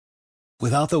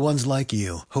Without the ones like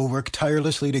you, who work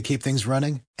tirelessly to keep things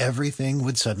running, everything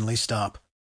would suddenly stop.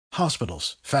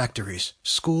 Hospitals, factories,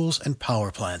 schools, and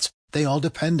power plants, they all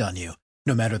depend on you.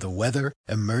 No matter the weather,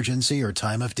 emergency, or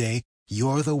time of day,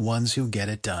 you're the ones who get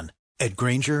it done. At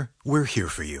Grainger, we're here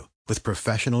for you with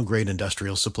professional-grade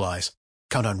industrial supplies.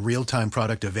 Count on real-time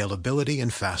product availability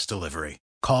and fast delivery.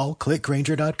 Call, click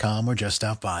Grainger.com, or just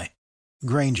stop by.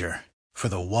 Grainger, for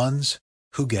the ones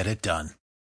who get it done.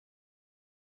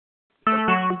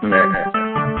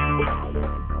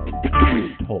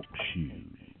 Talk shoes.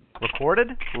 Recorded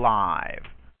live.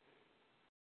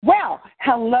 Well,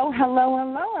 hello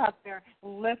out there,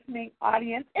 listening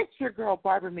audience. It's your girl,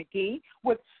 Barbara McGee,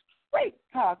 with straight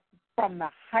talk from the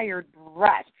hired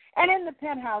brush. And in the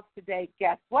penthouse today,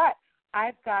 guess what?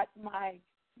 I've got my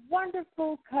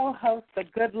wonderful co-host, the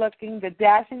good-looking, the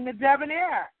dashing, the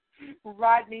debonair,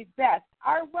 Rodney Best,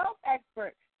 our wealth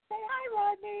expert. Say hi,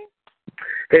 Rodney.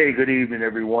 Hey, good evening,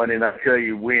 everyone. And I tell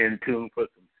you, we're in tune for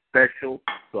some special,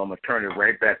 so I'm going to turn it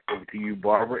right back over to you,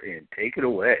 Barbara, and take it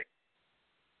away.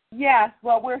 Yes,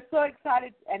 well, we're so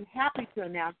excited and happy to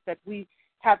announce that we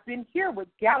have been here with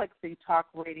Galaxy Talk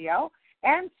Radio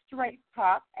and Straight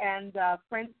Talk, and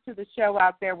friends to the show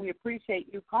out there. We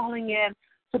appreciate you calling in,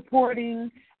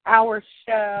 supporting our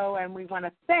show, and we want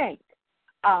to thank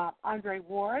Andre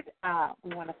Ward.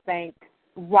 We want to thank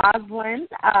Rosalind,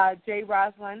 Jay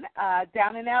Rosalind,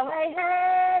 down in L.A.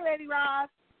 Hey, Lady Ross.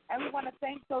 And we want to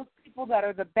thank those people that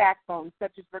are the backbone,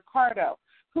 such as Ricardo,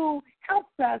 who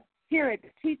helps us here at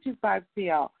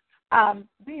T25CL.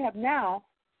 We have now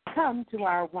come to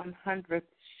our 100th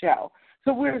show.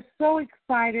 So we're so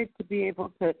excited to be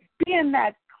able to be in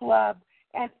that club,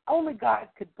 and only God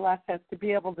could bless us to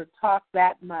be able to talk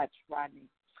that much, Rodney.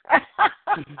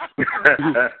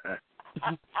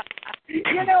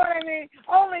 You know what I mean?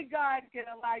 Only God can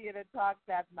allow you to talk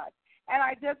that much. And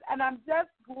I'm just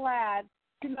glad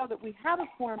to know that we have a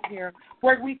forum here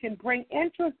where we can bring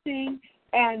interesting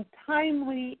and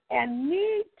timely and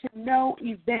need-to-know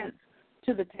events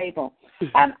to the table.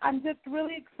 And I'm just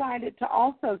really excited to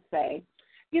also say,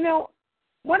 you know,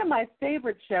 one of my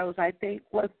favorite shows, I think,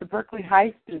 was the Berkeley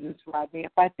High Students, Rodney.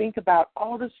 If I think about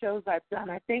all the shows I've done,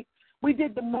 I think we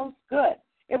did the most good.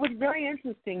 It was very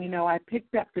interesting. You know, I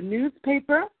picked up the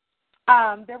newspaper.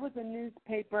 There was a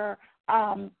newspaper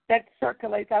that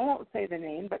circulates, I won't say the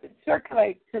name, but it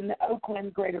circulates in the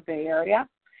Oakland Greater Bay Area.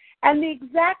 And the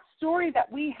exact story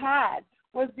that we had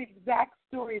was the exact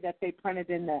story that they printed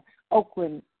in the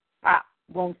Oakland,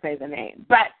 won't say the name.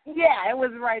 But, yeah, it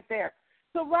was right there.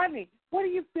 So, Rodney, what do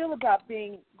you feel about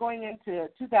going into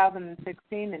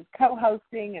 2016 and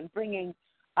co-hosting and bringing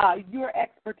your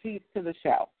expertise to the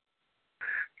show?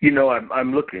 You know,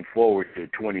 I'm looking forward to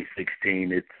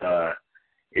 2016.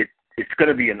 It's going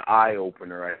to be an eye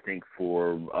opener, I think,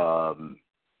 for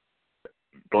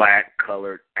Black,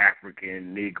 colored,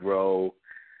 African, Negro,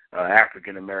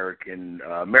 African American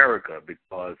America,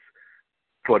 because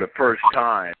for the first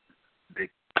time, the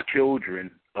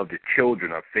children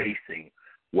are facing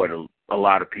what a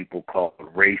lot of people call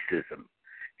racism.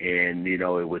 And, you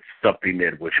know, it was something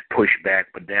that was pushed back,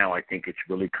 but now I think it's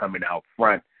really coming out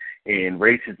front. And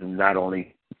racism not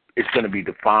only, it's going to be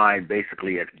defined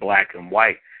basically as black and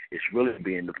white, it's really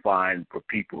being defined for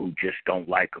people who just don't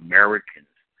like Americans.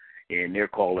 And they're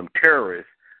calling them terrorists,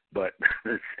 but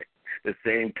the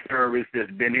same terrorists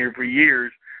that's been here for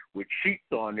years with sheets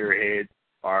on their head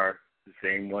are the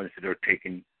same ones that are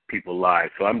taking people's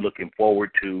lives. So I'm looking forward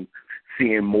to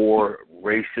seeing more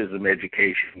racism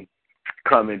education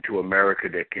come into America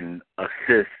that can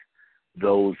assist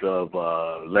those of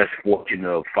less fortunate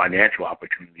of financial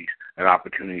opportunities, an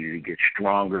opportunity to get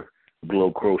stronger,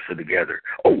 grow closer together.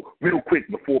 Oh, real quick,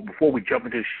 before we jump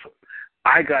into this show,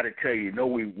 I got to tell you, you know,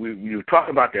 we were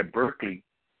talking about that Berkeley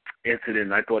incident,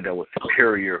 and I thought that was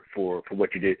superior for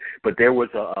what you did. But there was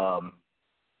a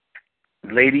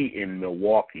lady in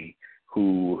Milwaukee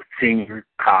who, senior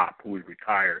cop who is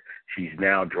retired, she's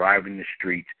now driving the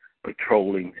streets,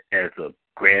 patrolling as a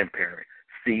grandparent,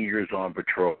 seniors on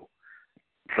patrol.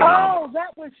 Phenomenal. Oh,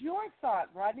 that was your thought,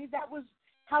 Rodney. That was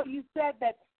how you said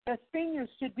that the seniors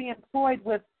should be employed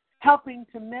with helping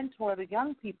to mentor the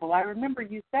young people. I remember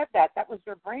you said that. That was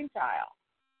your brainchild.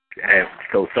 And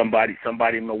so somebody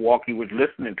in Milwaukee was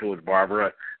listening to us,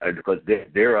 Barbara, because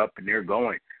they're up and they're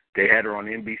going. They had her on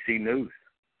NBC News.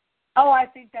 Oh, I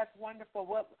think that's wonderful.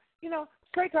 Well, you know,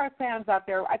 Straight Talk fans out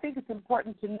there, I think it's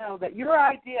important to know that your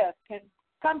ideas can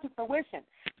come to fruition,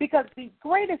 because the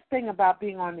greatest thing about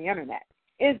being on the Internet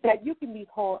is that you can be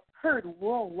heard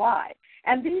worldwide,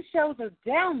 and these shows are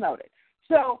downloaded.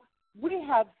 So we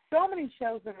have so many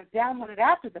shows that are downloaded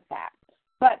after the fact,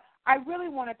 but I really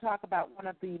want to talk about one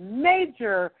of the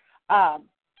major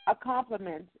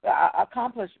accomplishments,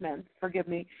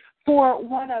 for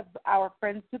one of our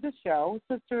friends to the show,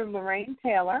 Sister Lorraine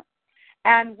Taylor,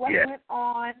 and what went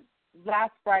on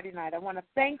last Friday night. I want to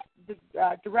thank the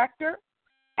director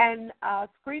and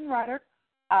screenwriter,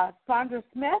 Sandra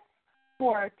Smith,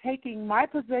 for taking my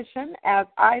position as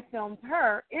I filmed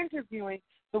her interviewing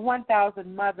the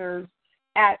 1,000 mothers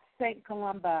at St.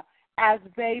 Columba as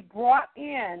they brought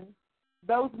in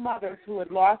those mothers who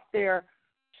had lost their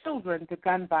children to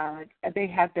gun violence, and they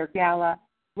had their gala.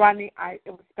 Rodney,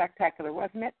 it was spectacular,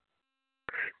 wasn't it?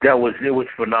 It was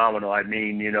phenomenal. I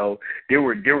mean, there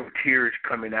were tears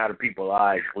coming out of people's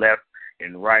eyes left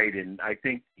and right, and I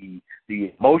think the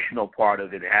emotional part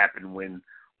of it happened when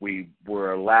we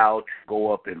were allowed to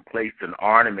go up and place an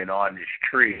ornament on this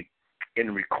tree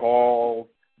and recall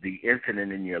the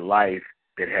incident in your life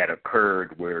that had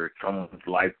occurred where someone's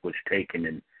life was taken,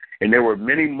 and there were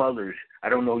many mothers. I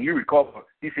don't know, you recall,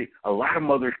 you see, a lot of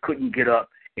mothers couldn't get up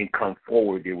and come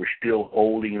forward. They were still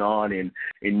holding on, and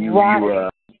you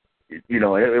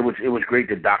it was great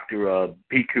that Dr.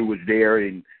 PQ was there,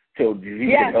 and so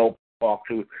he could help talk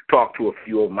to a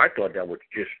few of them. I thought that was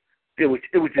it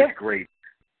was just great.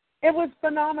 It was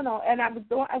phenomenal, and I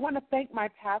want to thank my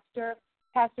pastor,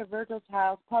 Pastor Virgil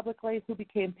Childs, publicly, who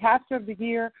became Pastor of the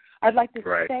Year. I'd like to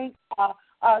thank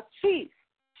Chief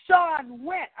Sean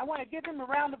Went. I want to give him a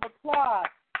round of applause.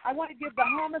 I want to give the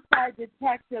homicide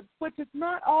detectives, which is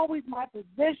not always my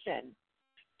position,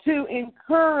 to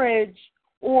encourage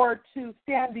or to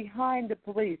stand behind the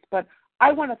police, but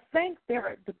I want to thank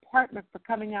their department for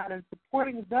coming out and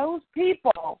supporting those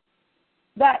people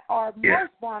that are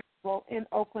most vulnerable in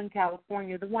Oakland,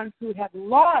 California, the ones who have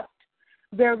lost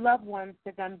their loved ones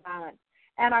to gun violence.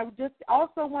 And I just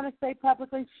also want to say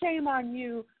publicly, shame on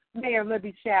you, Mayor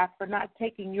Libby Schaaf, for not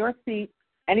taking your seat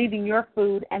and eating your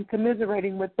food and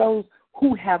commiserating with those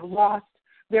who have lost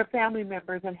their family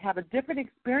members and have a different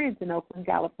experience in Oakland,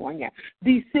 California,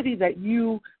 the city that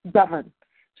you govern.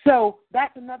 So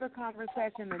that's another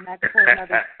conversation, and that's for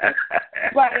another.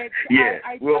 But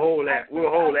we'll hold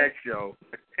that show.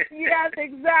 Yes,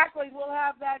 exactly. We'll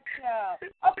have that show.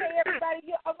 Okay,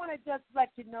 everybody. I want to just let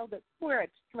you know that we're at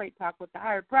Straight Talk with the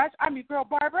Hired Brush. I'm your girl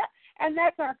Barbara, and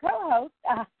that's our co-host,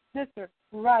 Mr.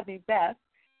 Rodney Best.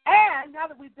 And now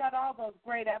that we've done all those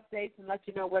great updates and let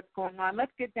you know what's going on,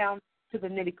 let's get down to the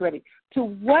nitty-gritty, to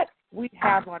what we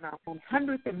have on our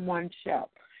 101 show.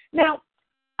 Now,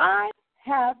 I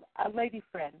have a lady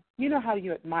friend. You know how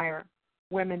you admire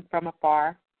women from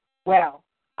afar? Well,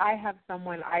 I have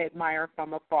someone I admire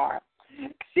from afar.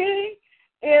 She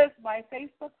is my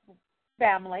Facebook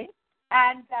family,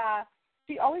 and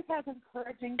she always has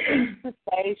encouraging things to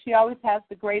say. She always has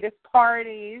the greatest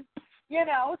parties. She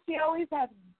always has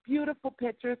beautiful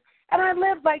pictures, and I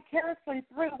live vicariously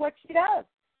through what she does.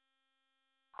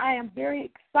 I am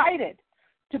very excited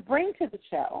to bring to the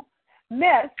show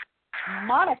Miss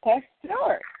Monica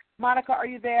Stewart. Monica, are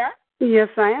you there? Yes,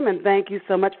 I am, and thank you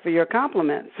so much for your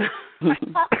compliments.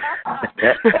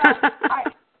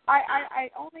 I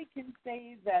only can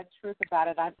say the truth about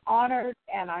it. I'm honored,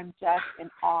 and I'm just in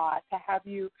awe to have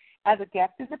you as a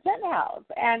guest in the penthouse.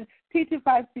 And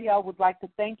P25CL would like to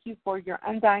thank you for your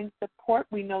undying support.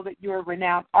 We know that you're a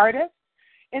renowned artist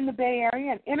in the Bay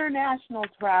Area, an international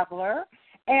traveler,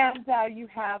 and you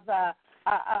have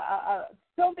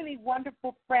so many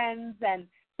wonderful friends and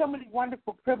so many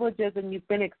wonderful privileges, and you've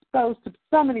been exposed to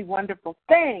so many wonderful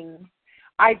things.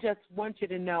 I just want you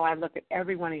to know I look at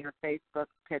every one of your Facebook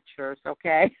pictures,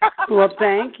 okay? Well,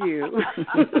 thank you.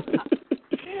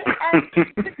 And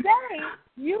today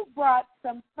you brought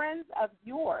some friends of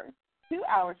yours to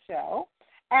our show,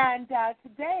 and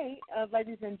today,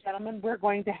 ladies and gentlemen, we're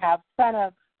going to have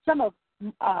some of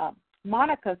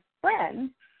Monica's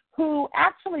friends who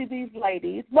actually these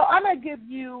ladies, well, I'm going to give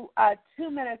you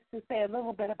 2 minutes to say a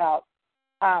little bit about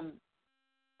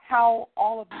how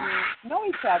all of you know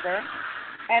each other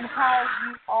and how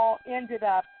you all ended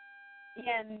up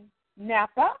in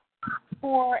Napa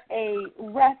for a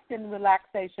rest and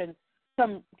relaxation,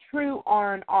 some true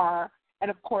R&R.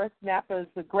 And, of course, Napa is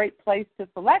a great place to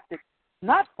select. It's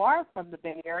not far from the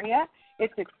Bay Area.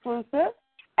 It's exclusive,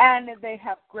 and they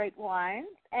have great wines.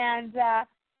 And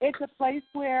it's a place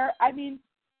where,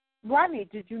 Rodney,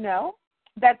 did you know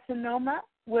that Sonoma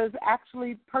was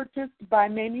actually purchased by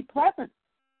Mamie Pleasant,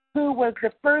 who was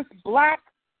the first black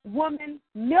woman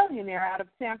millionaire out of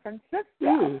San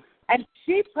Francisco? And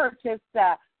she purchased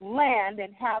land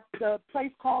and has the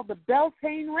place called the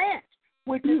Beltane Ranch,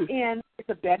 which is it's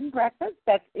a bed and breakfast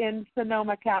that's in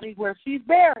Sonoma County where she's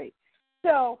buried.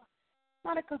 So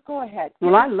Monica, go ahead.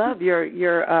 Well, I love your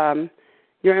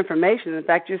information. In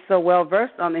fact, you're so well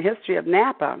versed on the history of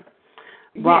Napa.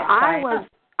 Well, yes,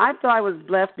 I thought I was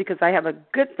blessed because I have a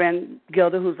good friend,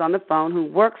 Gilda, who's on the phone, who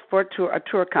works for a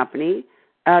tour company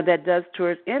that does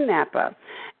tours in Napa,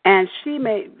 and she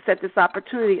set this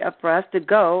opportunity up for us to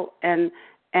go and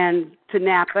to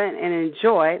Napa and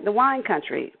enjoy the wine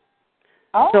country.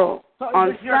 Oh, so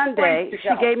on Sunday, she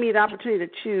gave me the opportunity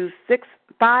to choose six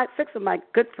of my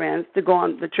good friends to go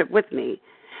on the trip with me,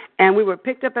 and we were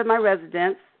picked up at my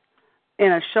residence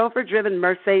in a chauffeur-driven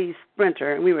Mercedes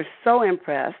Sprinter, and we were so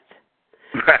impressed.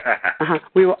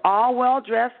 We were all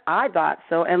well-dressed, I thought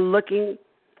so, and looking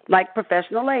like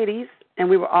professional ladies, and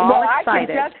we were all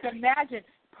excited. I can just imagine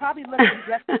probably looking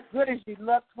just as good as you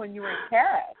looked when you were in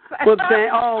Paris. Well,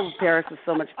 Paris was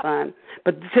so much fun.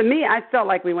 But to me, I felt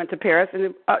like we went to Paris,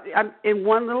 and in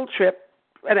one little trip,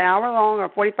 an hour-long or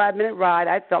 45-minute ride,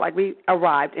 I felt like we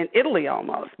arrived in Italy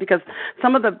almost, because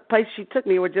some of the places she took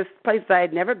me were just places I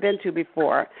had never been to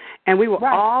before. And we were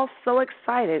all so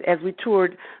excited as we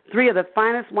toured 3 of the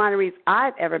finest wineries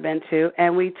I've ever been to,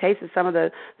 and we tasted some of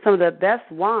the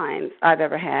best wines I've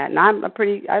ever had. And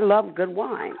I love good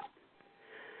wine.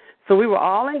 So we were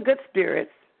all in good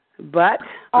spirits, but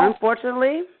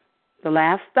unfortunately, the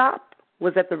last stop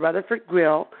was at the Rutherford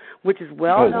Grill, which is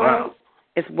well known. Wow.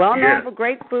 It's well known for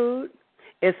great food.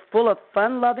 It's full of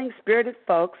fun-loving, spirited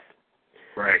folks.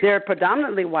 Right. They're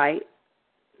predominantly white,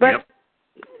 but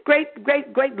great,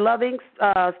 loving,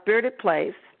 spirited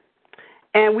place.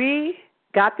 And we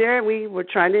got there, and we were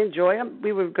trying to enjoy them.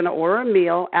 We were going to order a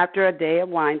meal after a day of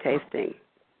wine tasting.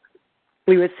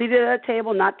 We were seated at a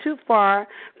table not too far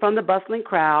from the bustling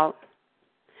crowd.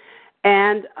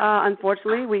 And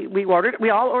unfortunately, we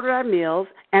all ordered our meals,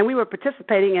 and we were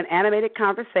participating in animated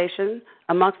conversation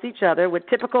amongst each other with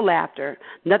typical laughter,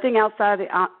 nothing outside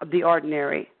of the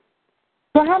ordinary.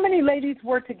 So how many ladies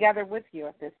were together with you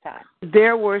at this time?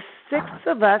 There were 6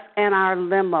 of us and our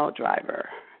limo driver.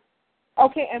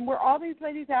 Okay, and were all these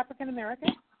ladies African American?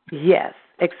 Yes,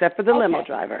 except for the limo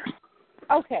driver.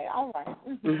 Okay, all right.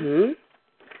 Mm-hmm.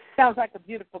 Sounds like a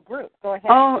beautiful group. Go ahead.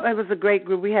 Oh, it was a great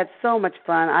group. We had so much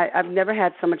fun. I've never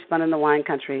had so much fun in the wine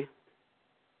country.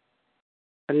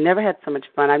 I've never had so much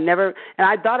fun. And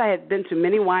I thought I had been to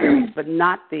many wineries, but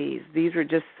not these. These were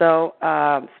just so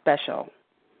special.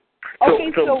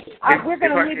 Okay, so we're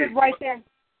going to leave it right there.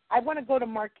 I want to go to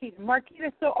Marquita.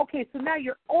 Marquita, so now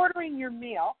you're ordering your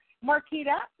meal.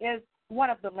 Marquita is one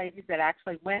of the ladies that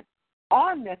actually went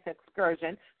on this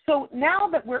excursion. So now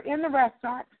that we're in the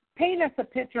restaurant, paint us a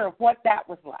picture of what that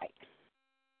was like.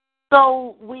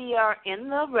 So we are in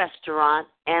the restaurant,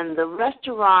 and the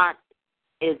restaurant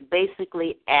is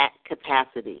basically at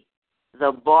capacity.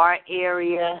 The bar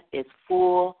area is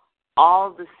full.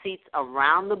 All the seats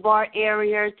around the bar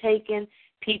area are taken.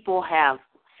 People have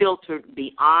filtered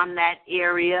beyond that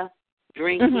area,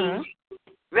 drinking.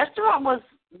 Mm-hmm. Restaurant was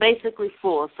basically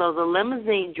full. So the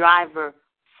limousine driver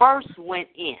first went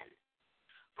in,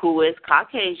 who is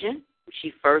Caucasian.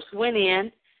 She first went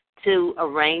in to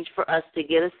arrange for us to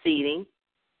get a seating.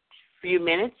 A few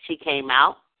minutes, she came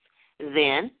out,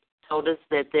 then told us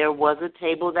that there was a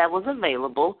table that was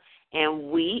available,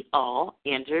 and we all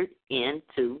entered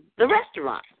into the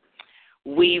restaurant.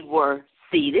 We were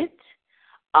seated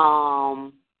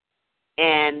and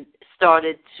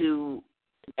started to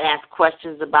ask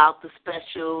questions about the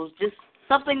specials, just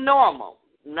something normal,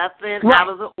 nothing out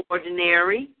of the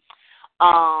ordinary.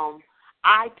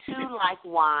 I, too, like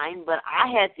wine, but I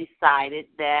had decided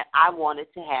that I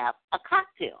wanted to have a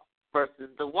cocktail versus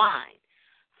the wine.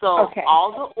 So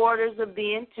all the orders are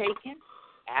being taken,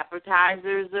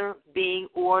 appetizers are being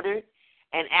ordered,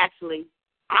 and actually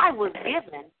I was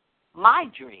given my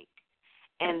drink.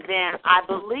 And then I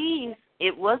believe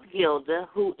it was Gilda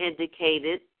who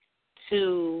indicated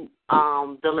to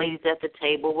the ladies at the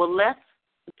table, well, let's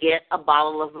get a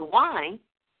bottle of the wine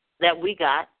that we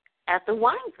got at the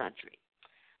wine country.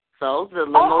 So the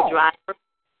limo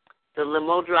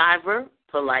driver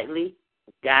politely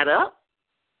got up.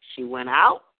 She went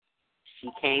out. She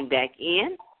came back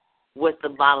in with the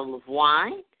bottle of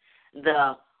wine.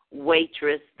 The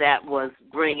waitress that was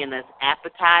bringing us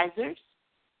appetizers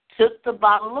took the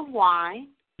bottle of wine,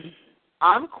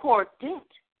 uncorked it,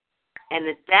 and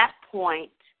at that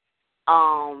point,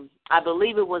 I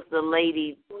believe it was the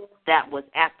lady that was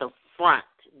at the front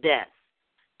desk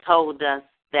told us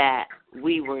that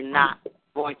we were not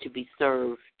going to be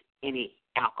served any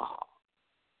alcohol.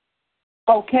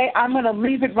 Okay, I'm going to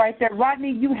leave it right there.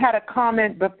 Rodney, you had a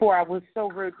comment before. I was so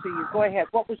rude to you. Go ahead.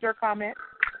 What was your comment?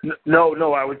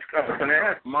 No. I was going to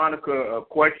ask Monica a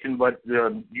question, but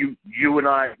you and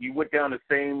I, you went down the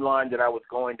same line that I was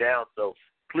going down. So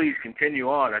please continue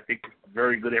on. I think it's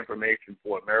very good information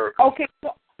for America. Okay,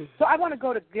 so I want to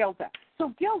go to Gilda.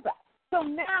 So Gilda, so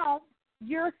now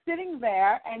you're sitting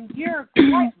there and you're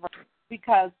quite versed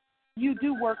because you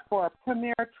do work for a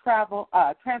premier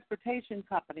transportation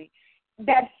company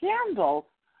that handles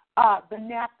the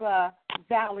Napa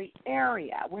Valley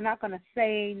area. We're not going to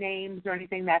say names or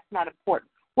anything. That's not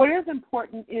important. What is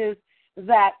important is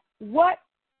that what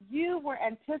you were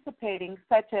anticipating,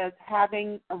 such as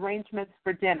having arrangements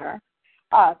for dinner,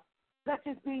 such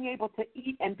as being able to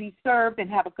eat and be served and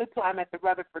have a good time at the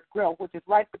Rutherford Grill, which is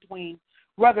right between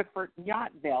Rutherford and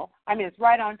Yountville. I mean, it's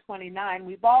right on 29.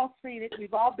 We've all seen it.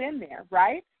 We've all been there,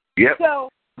 right? Yep. So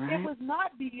it was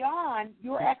not beyond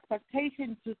your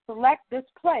expectation to select this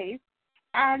place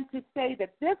and to say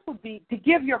that this would be to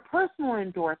give your personal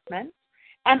endorsement.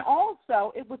 And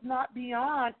also, it was not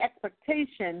beyond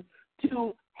expectation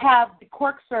to have the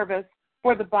cork service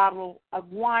for the bottle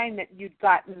of wine that you'd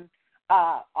gotten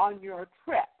on your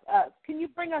trip. Can you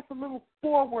bring us a little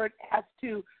forward as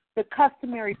to the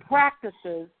customary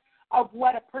practices of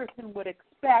what a person would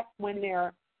expect when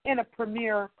they're in a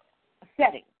premier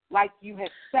setting, like you had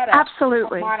set up?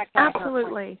 Absolutely.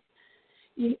 Absolutely.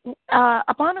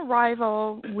 Upon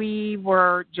arrival, we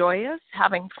were joyous,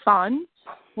 having fun.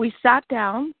 We sat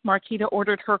down. Marquita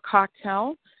ordered her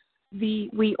cocktail.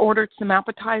 We ordered some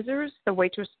appetizers. The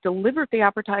waitress delivered the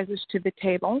appetizers to the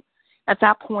table. At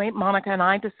that point, Monica and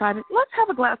I decided, let's have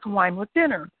a glass of wine with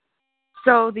dinner.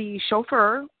 So the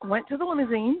chauffeur went to the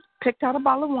limousine, picked out a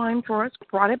bottle of wine for us,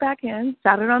 brought it back in,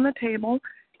 sat it on the table.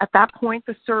 At that point,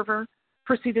 the server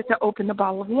proceeded to open the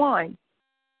bottle of wine.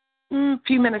 A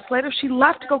few minutes later, she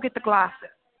left to go get the glasses.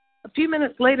 A few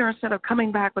minutes later, instead of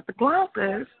coming back with the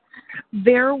glasses,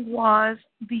 there was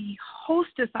the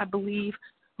hostess, I believe,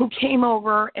 who came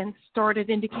over and started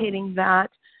indicating that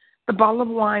the bottle of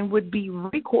wine would be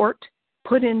recorked,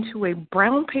 put into a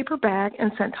brown paper bag,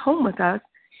 and sent home with us,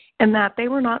 and that they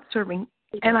were not serving,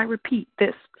 and I repeat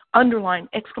this, underline,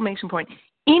 exclamation point,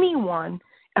 anyone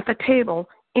at the table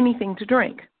anything to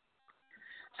drink.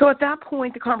 So at that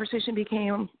point, the conversation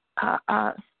became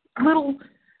a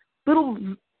little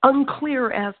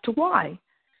unclear as to why.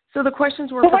 So the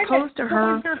questions were proposed to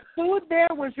her.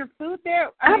 Was your food there?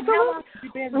 Absolutely. How long have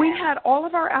you been there? We had all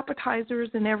of our appetizers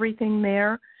and everything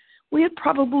there. We had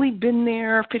probably been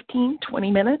there 15,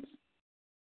 20 minutes.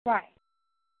 Right.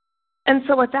 And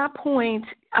so at that point,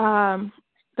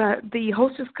 the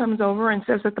hostess comes over and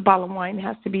says that the bottle of wine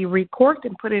has to be recorked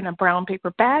and put in a brown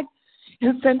paper bag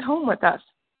and sent home with us.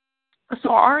 So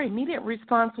our immediate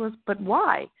response was, but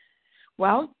why?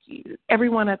 Well,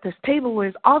 everyone at this table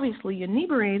is obviously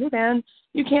inebriated and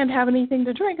you can't have anything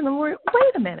to drink. And then we're,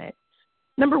 wait a minute.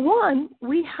 Number one,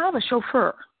 we have a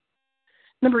chauffeur.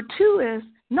 Number two is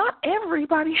not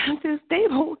everybody at this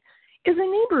table is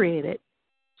inebriated.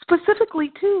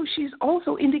 Specifically, too, she's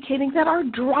also indicating that our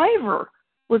driver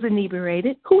was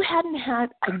inebriated who hadn't had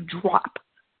a drop.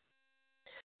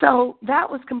 So that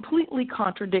was completely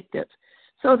contradictive.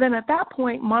 So then at that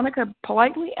point, Monica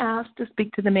politely asked to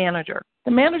speak to the manager.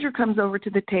 The manager comes over to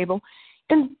the table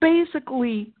and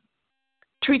basically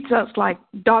treats us like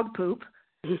dog poop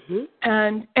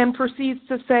and proceeds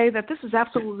to say that this is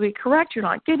absolutely correct. You're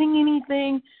not getting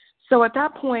anything. So at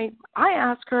that point, I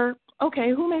ask her,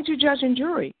 okay, who made you judge and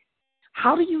jury?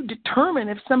 How do you determine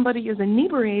if somebody is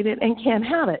inebriated and can't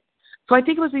have it? So I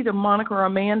think it was either Monica or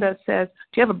Amanda says,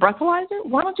 do you have a breathalyzer?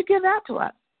 Why don't you give that to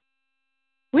us?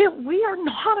 We are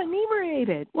not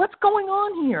inebriated. What's going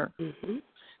on here? Mm-hmm.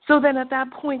 So then at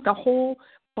that point, the whole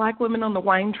Black women on the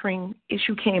wine train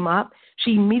issue came up.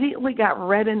 She immediately got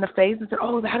red in the face and said,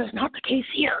 oh, that is not the case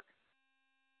here,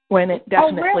 when it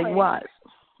definitely was.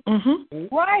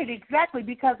 Mm-hmm. Right, exactly,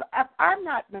 because if I'm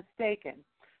not mistaken,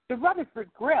 the Rutherford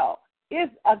Grill is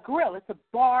a grill. It's a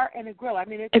bar and a grill. I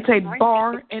mean, it's a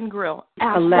bar and grill.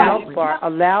 A loud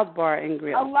bar and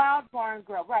grill. A loud bar and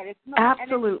grill, right. It's not,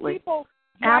 absolutely. And it's people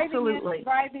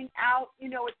driving out,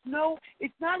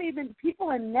 it's not even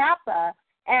people in Napa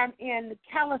and in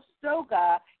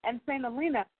Calistoga and St.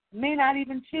 Helena may not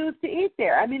even choose to eat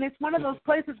there. I mean, it's one of those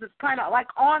places that's kind of like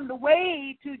on the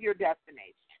way to your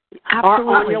destination.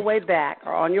 Absolutely. Or on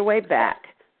your way back.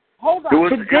 Hold on. It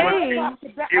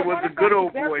was a good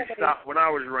old boy stop when I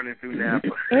was running through Napa.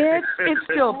 It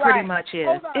still pretty much is.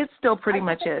 It still pretty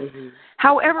much is.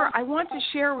 However, I want to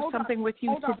share something with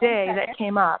you today that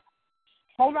came up.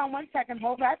 Hold on one second.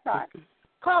 Hold that thought.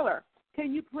 Caller,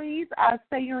 can you please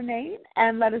say your name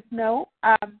and let us know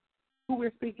who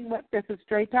we're speaking with? This is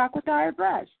Straight Talk with Ira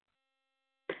Brush.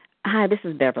 Hi, this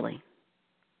is Beverly.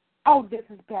 Oh, this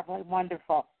is Beverly.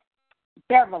 Wonderful.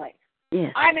 Beverly.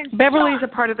 Yes. I'm in Beverly's shock.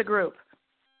 a part of the group.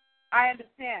 I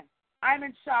understand. I'm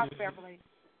in shock, Beverly.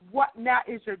 What now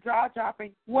is your jaw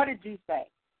dropping? What did you say?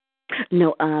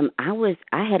 No,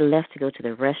 I had left to go to the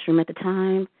restroom at the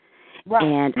time, Right.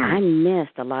 and I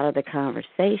missed a lot of the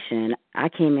conversation. I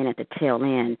came in at the tail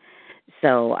end,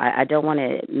 so I don't want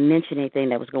to mention anything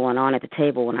that was going on at the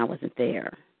table when I wasn't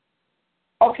there.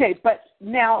 Okay, but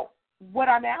now what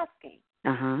I'm asking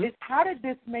Uh-huh. is how did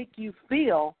this make you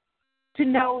feel to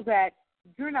know that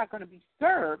you're not going to be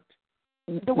served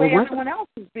the way everyone else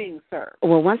is being served?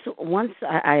 Well, once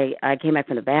I came back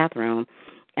from the bathroom,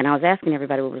 and I was asking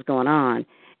everybody what was going on,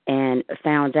 and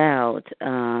found out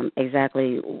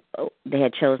exactly they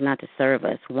had chosen not to serve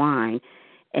us wine.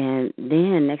 And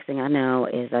then next thing I know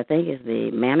is I think is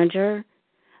the manager.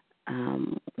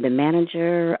 The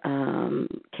manager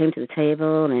came to the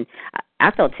table, and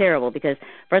I felt terrible because,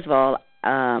 first of all,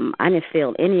 I didn't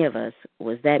feel any of us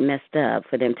was that messed up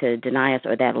for them to deny us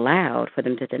or that loud for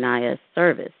them to deny us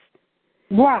service.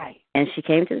 Right. And she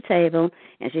came to the table,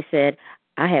 and she said,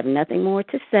 I have nothing more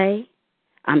to say.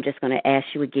 I'm just going to ask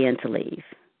you again to leave.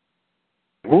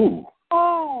 Ooh.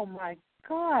 Oh, my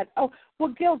God. Oh,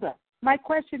 well, Gilda, my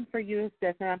question for you is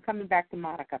this, and I'm coming back to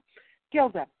Monica.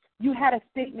 Gilda, you had a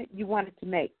statement you wanted to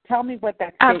make. Tell me what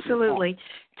that statement Absolutely. was.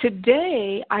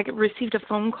 Today, I received a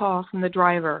phone call from the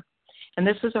driver, and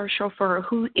this is our chauffeur,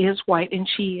 who is white, and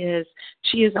she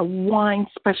is a wine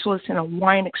specialist and a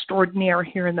wine extraordinaire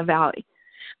here in the Valley.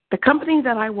 The company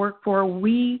that I work for,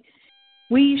 we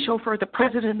chauffeur the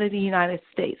President of the United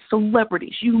States,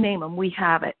 celebrities, you name them, we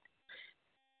have it.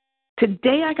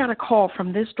 Today I got a call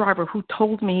from this driver who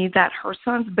told me that her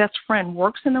son's best friend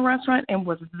works in the restaurant and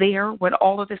was there when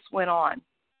all of this went on.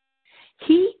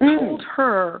 He told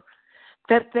her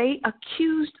that they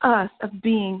accused us of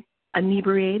being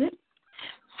inebriated,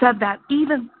 said that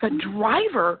even the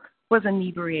driver was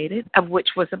inebriated, of which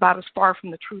was about as far from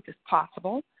the truth as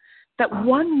possible, that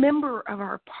one member of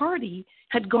our party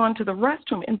had gone to the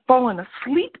restroom and fallen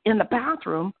asleep in the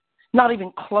bathroom, not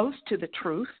even close to the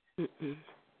truth. Mm-mm.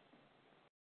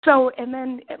 So, and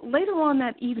then later on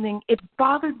that evening, it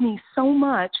bothered me so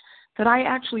much that I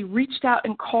actually reached out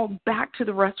and called back to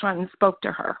the restaurant and spoke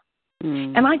to her.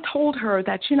 Mm. And I told her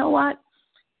that, you know what,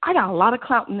 I got a lot of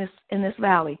clout in this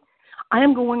valley. I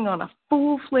am going on a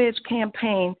full-fledged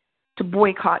campaign to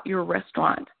boycott your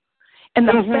restaurant. And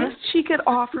the best she could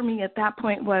offer me at that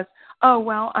point was, oh,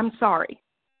 well, I'm sorry.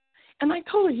 And I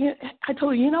told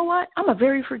her, you know what? I'm a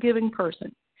very forgiving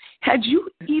person. Had you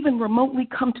even remotely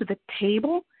come to the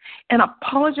table and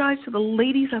apologized to the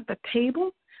ladies at the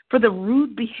table for the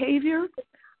rude behavior,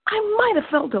 I might have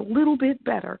felt a little bit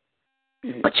better.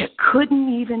 But you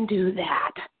couldn't even do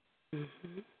that.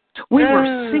 We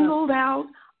were singled out,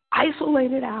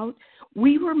 isolated out.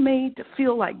 We were made to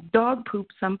feel like dog poop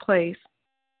someplace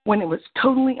when it was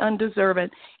totally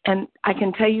undeserved. And I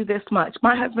can tell you this much.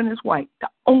 My husband is white. The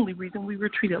only reason we were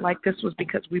treated like this was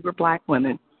because we were black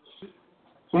women.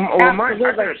 Well, Mike,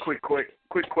 I got a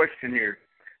quick question here.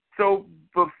 So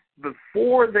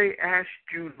before they asked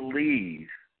you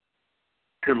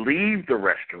to leave the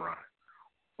restaurant,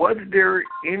 was there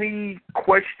any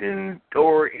question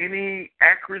or any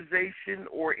accusation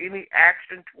or any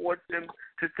action towards them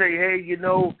to say, hey, you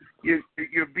know,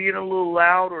 you're being a little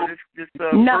loud, or this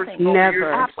nothing, person over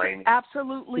here is complaining?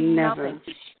 Absolutely nothing.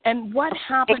 And what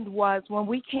happened was when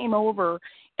we came over,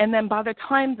 and then by the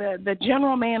time the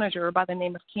general manager by the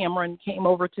name of Cameron came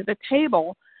over to the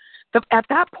table, at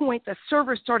that point the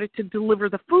server started to deliver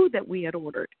the food that we had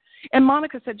ordered. And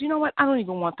Monica said, you know what, I don't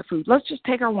even want the food. Let's just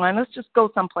take our wine. Let's just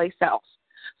go someplace else.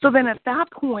 So then at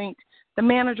that point, the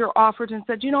manager offered and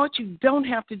said, you know what, you don't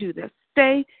have to do this.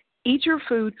 Stay, eat your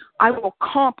food. I will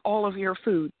comp all of your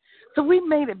food. So we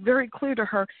made it very clear to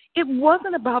her it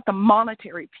wasn't about the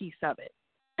monetary piece of it.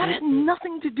 That had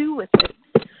nothing to do with it.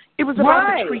 It was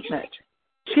about the treatment.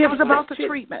 It was about the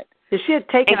treatment. If she had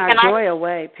taken our joy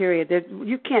away, period,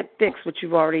 you can't fix what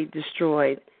you've already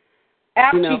destroyed.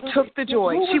 Absolutely. She took the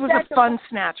joy. She was a fun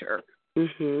snatcher.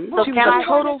 Mm-hmm. So she was a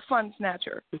total fun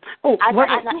snatcher. Oh,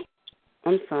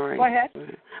 I'm sorry. Go ahead.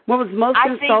 What was most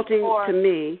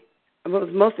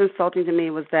insulting to me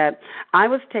was that I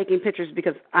was taking pictures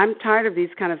because I'm tired of these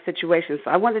kind of situations.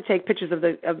 So I wanted to take pictures of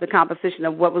the composition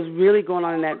of what was really going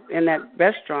on in that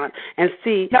restaurant and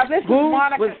see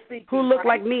who looked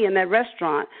like me in that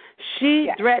restaurant. She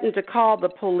threatened to call the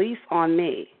police on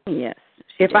me. Yes.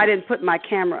 If I didn't put my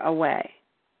camera away.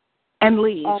 And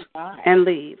leave. And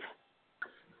leave.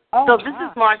 So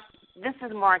this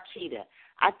is Marquita.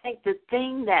 I think the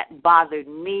thing that bothered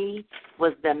me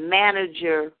was the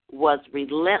manager was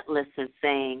relentless in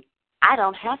saying, I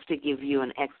don't have to give you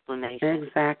an explanation.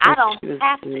 Exactly. I don't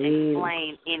have to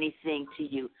explain anything to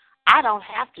you. I don't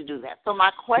have to do that. So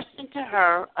my question to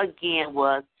her, again,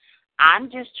 was,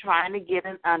 I'm just trying to get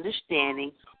an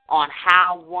understanding on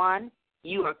how, one,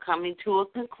 you are coming to a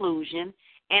conclusion,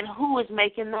 and who is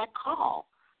making that call.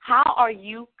 How are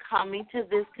you coming to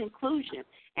this conclusion?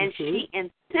 And she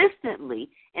insistently,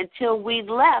 until we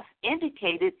left,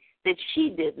 indicated that she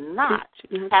did not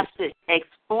have to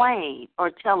explain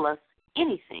or tell us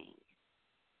anything.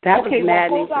 That was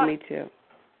maddening to me, too.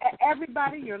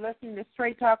 Everybody, you're listening to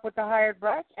Straight Talk with the Hired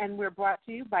Brush, and we're brought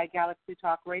to you by Galaxy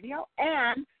Talk Radio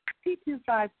and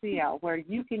T25CL, where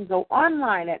you can go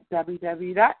online at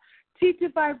www.T25CL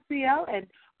and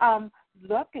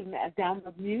look and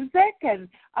download music and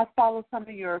follow some of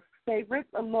your favorite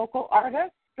local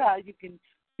artists. You can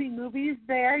see movies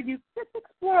there. You just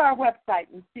explore our website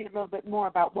and see a little bit more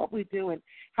about what we do and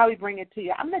how we bring it to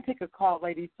you. I'm going to take a call,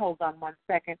 ladies. Hold on 1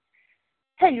 second.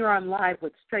 Hey, you're on live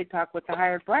with Straight Talk with the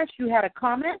Hired Brush. You had a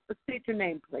comment? State your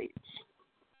name, please.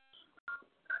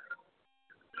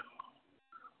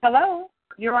 Hello?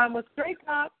 You're on with Straight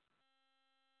Talk.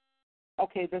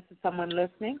 Okay, this is someone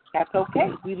listening. That's okay.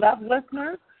 We love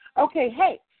listeners. Okay,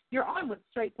 hey, you're on with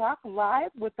Straight Talk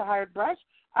live with the Hired Brush.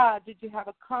 Did you have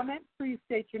a comment? Please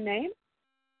state your name.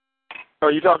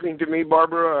 Are you talking to me,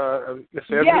 Barbara? Miss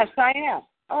Edwards? Yes, I am.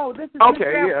 Oh, this is okay.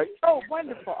 Mr. Edwards. Yeah. Oh,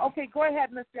 wonderful. Okay, go ahead,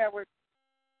 Mr. Edwards.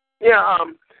 Yeah,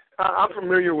 I'm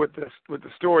familiar with the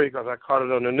story because I caught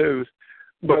it on the news.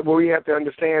 But we have to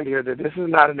understand here that this is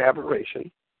not an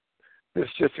aberration.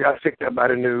 It's just got picked up by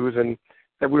the news, and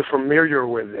that we're familiar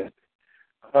with it.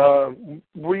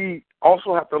 We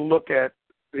also have to look at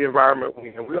the environment we're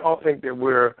in. We all think that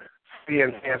we're free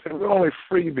and enhanced, and we're only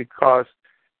free because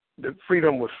the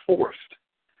freedom was forced,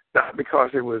 not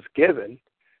because it was given.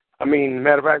 I mean,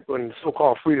 matter of fact, when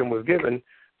so-called freedom was given,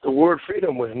 the word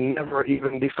freedom was never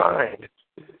even defined.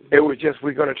 It was just,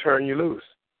 we're going to turn you loose.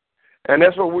 And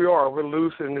that's what we are. We're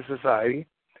loose in this society.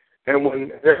 And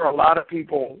when there are a lot of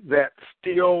people that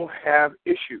still have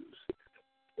issues,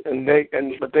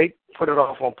 but they put it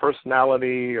off on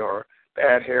personality or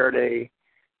bad hair day.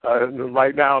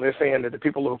 Right now they're saying that the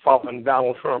people who are following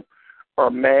Donald Trump are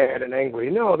mad and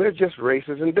angry. No, they're just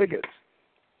racists and bigots.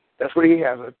 That's what he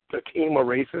has, a team of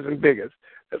racists and bigots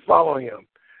that follow him.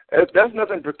 That's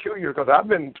nothing peculiar, because I've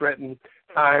been threatened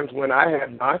times when I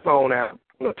had my phone out,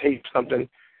 tape something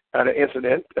at an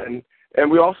incident.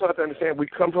 And we also have to understand we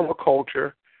come from a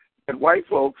culture that white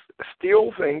folks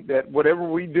still think that whatever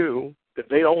we do that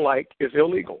they don't like is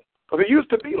illegal. Because it used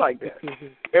to be like that.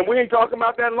 And we ain't talking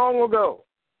about that long ago.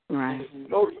 Right.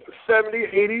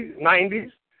 70s, 80s,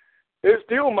 90s. It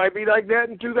still might be like that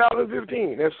in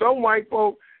 2015. If some white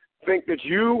folk think that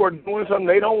you are doing something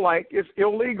they don't like, it's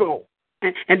illegal.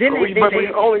 And then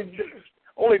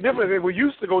only difference is we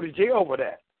used to go to jail for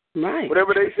that. Right.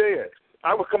 Whatever they said.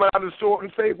 I was coming out of the store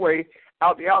in Safeway,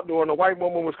 out the outdoor, and the white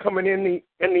woman was coming in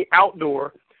the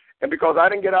outdoor, and because I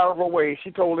didn't get out of her way,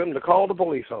 she told him to call the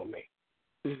police on me.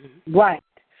 Right.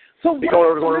 So They're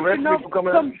going to arrest me for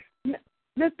coming out.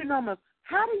 Mr. Nomas,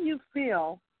 how do you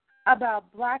feel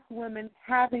about black women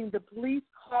having the police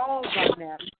calls on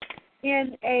them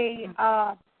in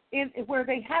where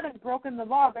they haven't broken the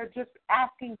law, they're just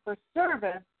asking for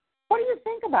service? What do you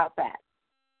think about that?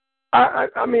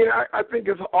 I mean, I think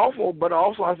it's awful, but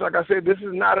also, like I said, this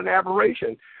is not an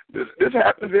aberration. This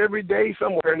happens every day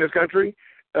somewhere in this country,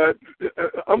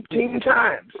 umpteen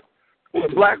times.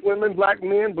 With black women, black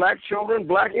men, black children,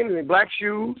 black anything, black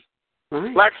shoes,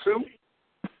 black suit.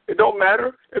 It don't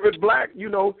matter. If it's black, you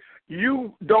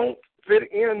don't fit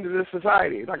into this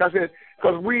society. Like I said,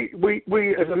 because we,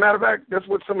 as a matter of fact, that's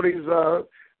what some of these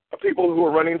people who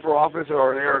are running for office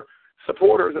or their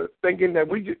supporters are thinking, that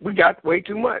we got way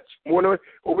too much, more than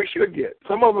what we should get.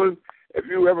 Some of us, if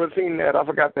you ever seen that, I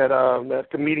forgot that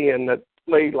comedian that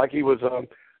played like he was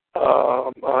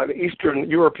an Eastern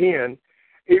European.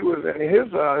 He was in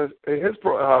his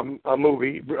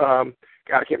movie. God,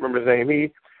 I can't remember his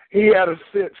name. He had a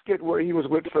skit where he was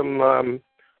with some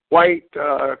white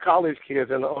college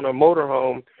kids on a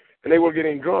motorhome, and they were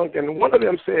getting drunk. And one of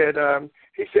them said,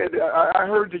 he said, I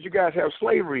heard that you guys have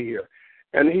slavery here.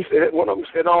 And he said, one of them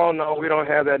said, oh, no, we don't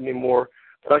have that anymore,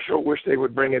 but I sure wish they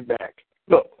would bring it back.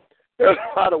 Look, there's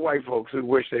a lot of white folks who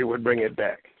wish they would bring it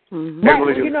back. Mm-hmm.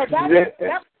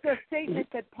 That's the statement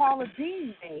that Paula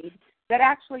Dean made that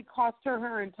actually cost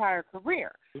her entire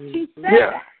career. She said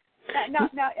that. Now,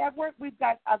 Edward, we've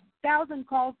got 1,000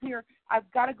 calls here. I've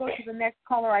got to go to the next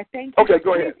caller. I thank you. Okay,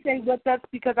 go ahead. Please stay with us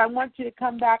because I want you to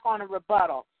come back on a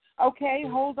rebuttal. Okay,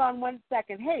 hold on 1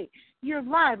 second. Hey, you're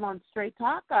live on Straight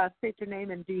Talk. State your name,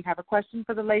 and do you have a question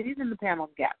for the ladies and the panel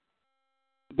guests?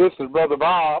 This is Brother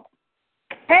Bob.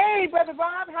 Hey, Brother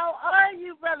Bob. How are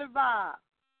you, Brother Bob?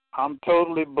 I'm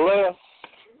totally blessed,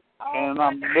 and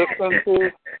I'm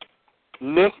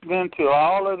listening to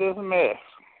all of this mess.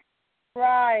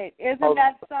 Right. Isn't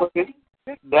that something?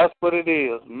 That's what it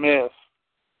is, mess.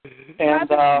 And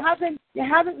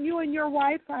haven't you and your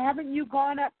wife, haven't you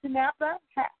gone up to Napa?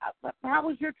 How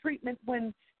was your treatment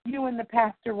when you and the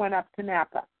pastor went up to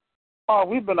Napa? Oh,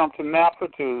 we've been up to Napa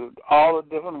to all the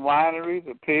different wineries,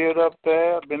 appeared up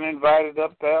there, been invited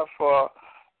up there for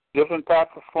different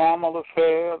types of formal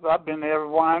affairs. I've been to every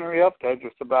winery up there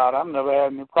just about. I've never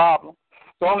had any problem.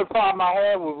 The only problem I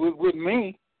had was with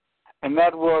me, and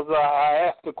that was I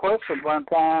asked a question one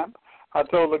time. I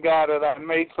told the guy that I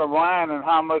made some wine and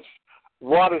how much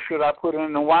water should I put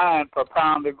in the wine per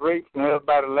pound of grapes, and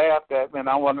everybody laughed at me, and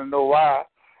I want to know why.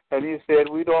 And he said,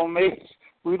 we don't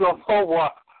pour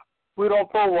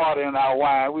water in our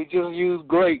wine. We just use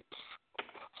grapes.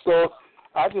 So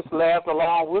I just laughed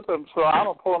along with him. So I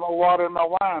don't pour no water in my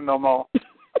wine no more.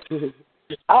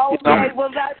 Okay, well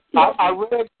that's. I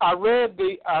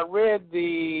read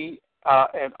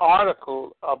an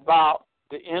article about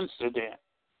the incident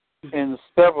in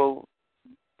several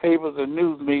papers and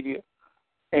news media,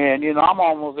 and I'm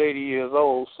almost 80 years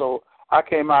old, so I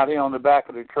came out here on the back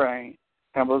of the train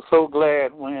and was so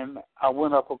glad when I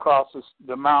went up across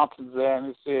the mountains there and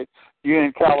it said, "You're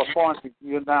in California,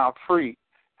 you're now free."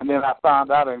 And then I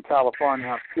found out in California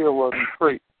I still wasn't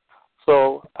free.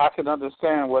 So I can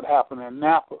understand what happened in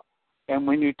Napa. And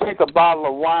when you take a bottle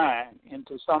of wine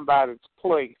into somebody's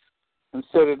place and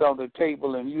set it on the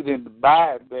table and you didn't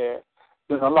buy it there,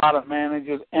 then a lot of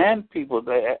managers and people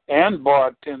there and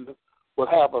bartenders would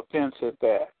have offense at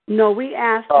that. No, we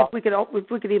asked if we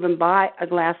could even buy a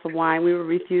glass of wine. We were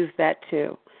refused that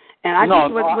too. And I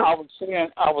was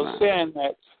saying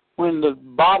that when the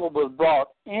bottle was brought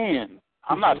in,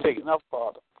 I'm not taking up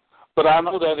farther, but I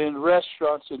know that in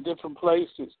restaurants in different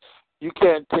places, you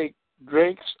can't take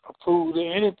drinks or food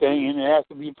or anything, and it has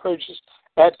to be purchased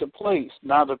at the place.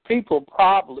 Now, the people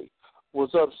probably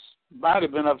might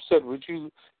have been upset with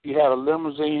you. You had a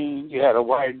limousine, you had a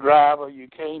white driver, you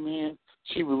came in,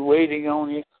 she was waiting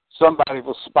on you, somebody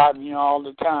was spotting you all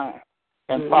the time,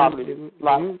 and probably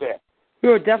like that. We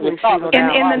were definitely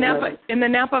in the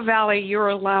Napa Valley, you're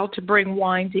allowed to bring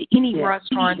wine to any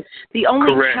restaurant. The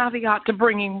only caveat to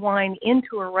bringing wine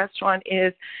into a restaurant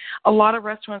is a lot of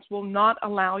restaurants will not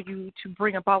allow you to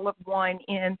bring a bottle of wine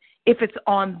in if it's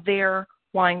on their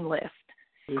wine list.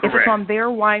 Correct. If it's on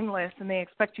their wine list and they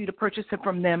expect you to purchase it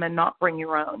from them and not bring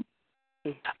your own.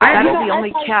 That is the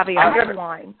only caveat to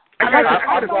wine.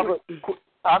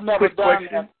 I've never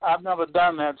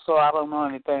done that, so I don't know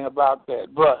anything about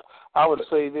that. But I would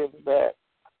say this, that,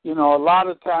 a lot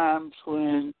of times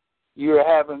when you're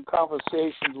having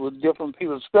conversations with different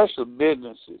people, especially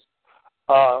businesses,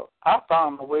 I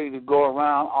found a way to go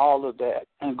around all of that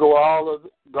and go all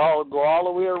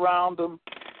the way around them,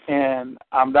 and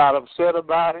I'm not upset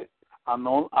about it.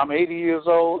 I'm 80 years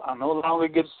old. I no longer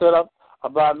get set up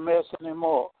about mess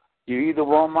anymore. You either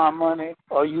want my money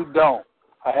or you don't.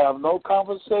 I have no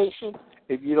conversation.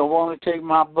 If you don't want to take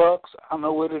my bucks, I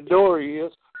know where the door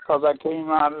is because I came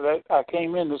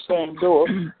in the same door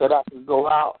that I could go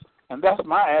out, and that's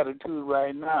my attitude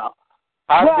right now.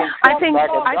 I think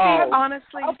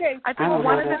honestly, I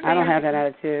don't have that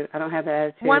attitude.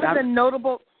 One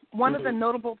of the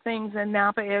notable things in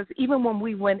Napa is even when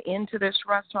we went into this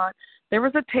restaurant, there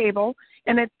was a table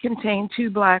and it contained 2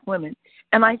 black women,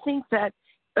 and I think that.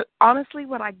 Honestly,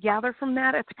 what I gather from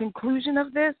that at the conclusion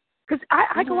of this, because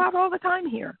I go out all the time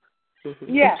here.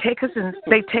 Yeah,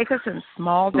 they take us in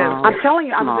small doses. I'm telling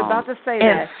you, I was about to say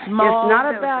that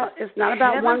it's not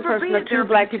about one person or 2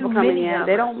 black people coming in.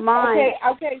 They don't mind.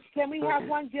 Okay. Can we have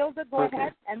one, Gilda? Go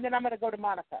ahead, and then I'm going to go to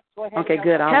Monica. Go ahead. Okay,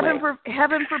 good. Heaven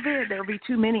forbid there be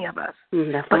too many of us,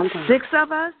 but 6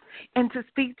 of us. And to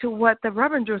speak to what the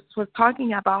Reverend just was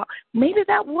talking about, maybe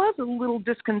that was a little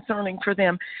disconcerting for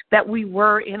them that we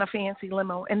were in a fancy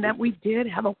limo and that we did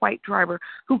have a white driver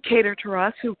who catered to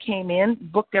us, who came in,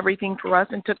 booked everything for us,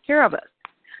 and took care of us.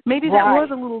 Maybe that was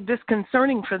a little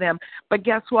disconcerting for them. But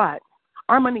guess what?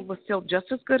 Our money was still just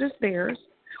as good as theirs.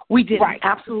 We did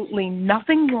absolutely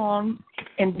nothing wrong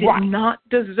and did not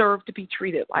deserve to be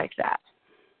treated like that.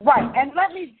 Right. And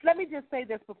let me just say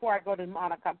this before I go to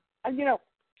Monica.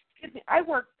 I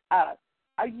worked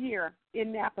a year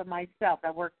in Napa myself.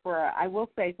 I worked for, I will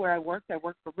say where I worked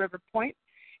for River Point.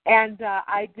 And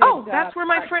I did. Oh, that's where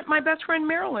my best friend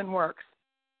Marilyn works.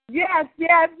 Yes,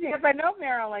 I know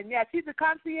Marilyn. Yeah, she's a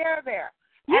concierge there.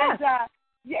 Yes. And,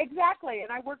 yeah, exactly.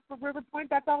 And I worked for River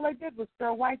Point. That's all I did was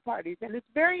throw white parties. And it's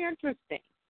very interesting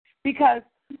because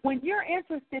when you're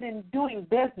interested in doing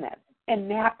business in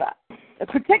Napa,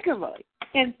 particularly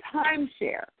in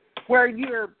timeshare, where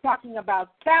you're talking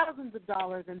about thousands of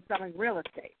dollars in selling real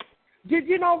estate, did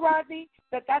you know, Rodney,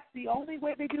 that that's the only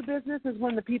way they do business is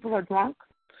when the people are drunk?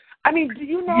 I mean, do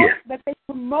you know that they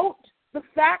promote the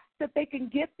fact that they can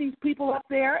get these people up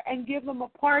there and give them a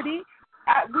party?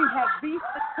 We had beef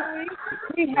patooey.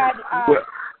 We had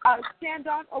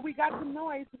Shandong. Oh, we got some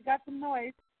noise.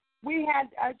 We had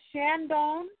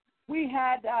Shandong. We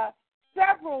had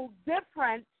several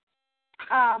different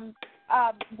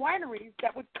wineries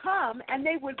that would come, and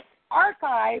they would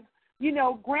archive,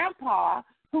 Grandpa,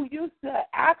 who used to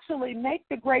actually make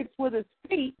the grapes with his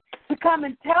feet, to come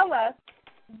and tell us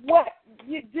what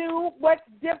you do, what's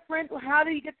different, how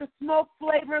do you get the smoke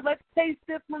flavor, let's taste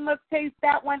this one, let's taste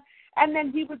that one. And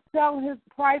then he would sell his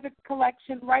private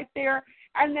collection right there,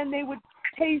 and then they would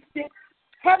taste it.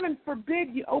 Heaven forbid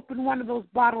you open one of those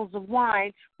bottles of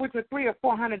wine, which are $300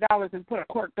 or $400, and put a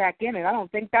cork back in it. I don't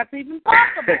think that's even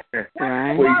possible.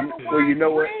 Right. Well, you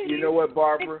know what,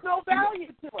 Barbara? There's no value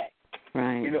to it.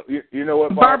 Right. You know what,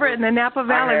 Barbara? Barbara, in the Napa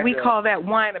Valley, we call that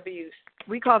wine abuse.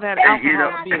 We call that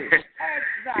alcohol abuse.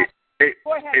 Exactly.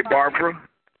 Go ahead, hey, Barbara.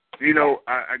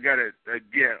 I got to,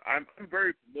 again, I'm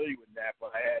very familiar with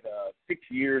Napa. I had 6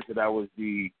 years that I was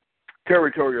the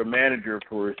territorial manager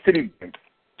for Citibank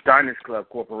Diners Club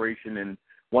Corporation, and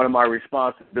one of my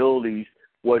responsibilities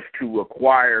was to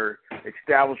acquire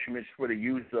establishments for the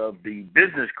use of the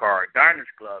business card. Diners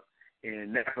Club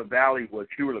in Napa Valley was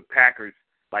Hewlett-Packard's,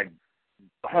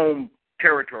 home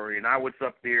territory, and I was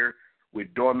up there with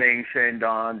Dormain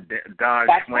Chandon, Don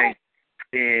Schwank,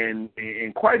 and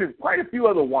quite a few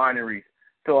other wineries.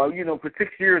 So, for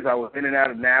 6 years I was in and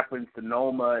out of Napa and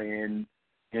Sonoma, and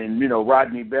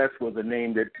Rodney Best was a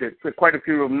name that quite a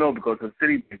few of them know because of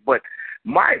City. But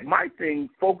my thing,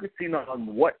 focusing on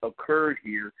what occurred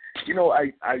here,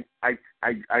 I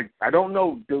don't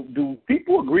know. Do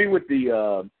people agree with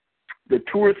the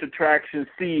tourist attraction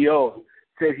CEO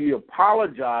said he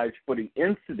apologized for the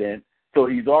incident? So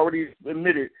he's already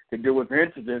admitted that there was an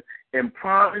incident and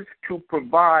promised to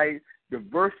provide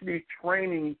diversity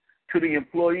training to the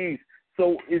employees.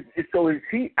 So is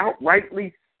he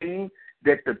outrightly saying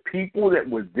that the people that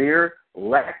were there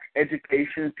lacked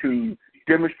education to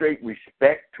demonstrate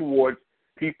respect towards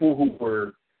people who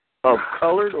were of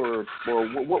colored, or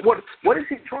what is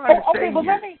he trying to say? Okay, well,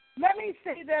 here? let me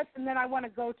say this, and then I want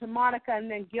to go to Monica and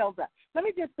then Gilda. Let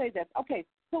me just say this. Okay,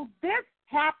 so this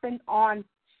happened on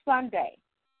Sunday.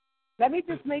 Let me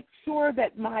just make sure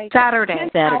that my Saturday.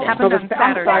 Happened on Saturday.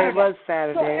 I'm sorry, it was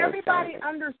Saturday. So everybody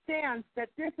understands that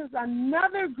this is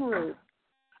another group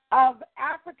of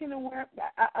African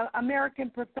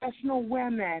American professional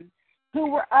women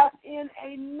who were up in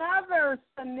another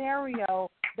scenario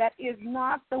that is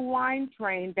not the wine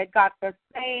train that got the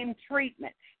same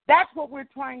treatment. That's what we're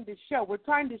trying to show. We're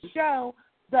trying to show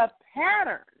the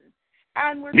pattern,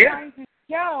 and we're trying to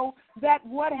show that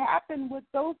what happened with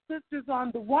those sisters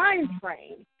on the wine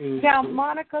train. Now,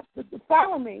 Monica,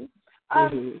 follow me.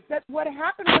 That what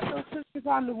happened with those sisters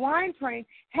on the wine train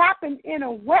happened in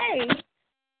a way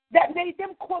that made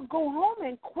them go home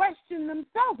and question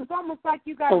themselves. It's almost like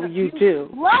you got you do.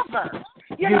 Lover.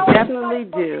 You definitely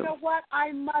do. You know what?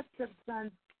 I must have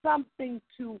done something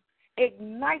to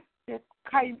ignite this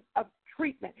kind of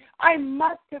treatment. I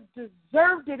must have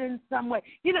deserved it in some way.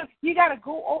 You got to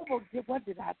go over, what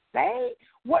did I say?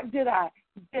 Was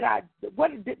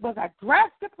I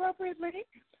dressed appropriately?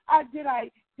 Did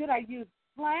I use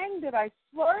slang? Did I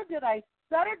slur? Did I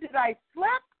stutter? Did I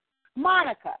slip?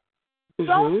 Monica,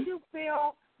 don't you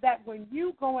feel that when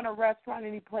you go in a restaurant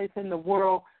any place in the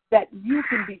world that you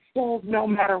can be served no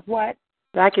matter what?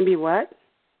 I can be what?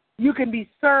 You can be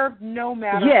served no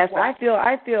matter what. Yes, I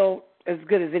feel as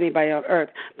good as anybody on earth.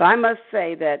 But I must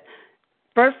say that,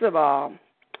 first of all,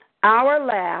 our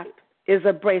laugh is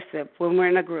abrasive when we're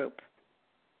in a group.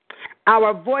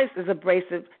 Our voice is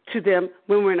abrasive to them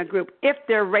when we're in a group. If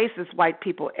they're racist white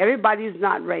people, everybody's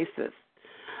not racist.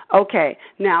 Okay,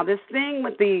 now this thing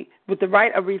with the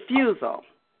right of refusal,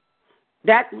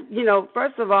 that,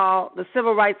 first of all, the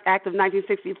Civil Rights Act of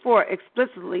 1964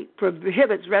 explicitly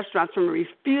prohibits restaurants from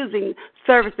refusing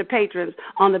service to patrons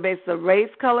on the basis of race,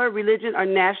 color, religion, or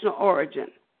national origin.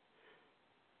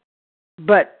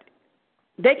 But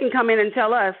they can come in and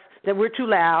tell us that we're too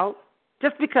loud,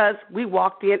 just because we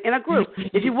walked in a group.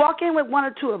 If you walk in with one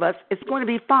or two of us, it's going to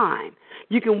be fine.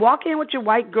 You can walk in with your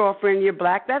white girlfriend, you're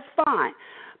black, that's fine.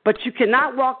 But you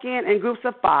cannot walk in groups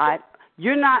of 5.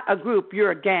 You're not a group, you're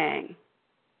a gang.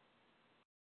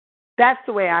 That's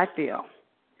the way I feel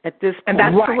at this point. And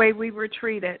that's the way we were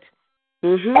treated.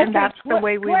 Mm-hmm. And that's the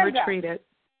way we were treated.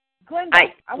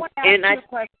 Glenda, I want to ask you a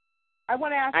question.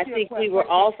 I think we were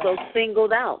also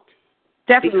singled out.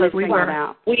 Definitely because singled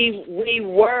out. We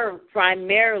were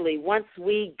primarily, once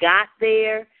we got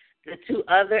there, the 2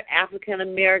 other African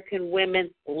American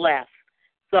women left.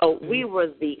 So we were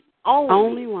the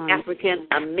only African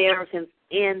Americans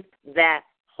in that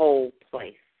whole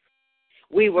place.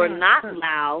 We were not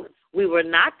loud. We were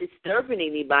not disturbing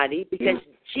anybody because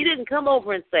she didn't come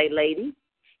over and say, lady,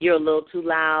 you're a little too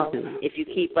loud. If you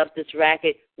keep up this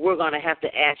racket, we're going to have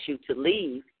to ask you to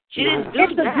leave. She didn't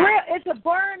do that. It's a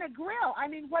bar and a grill. I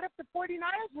mean, what if the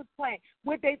 49ers was playing?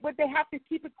 Would they have to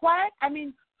keep it quiet? I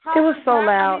mean, it was so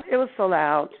loud. It was so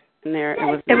loud in there.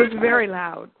 Yeah, it was very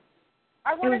loud.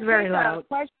 I want to take a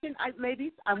question.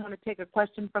 Ladies, I want to take a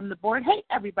question from the board. Hey,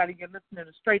 everybody, you're listening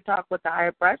to Straight Talk with the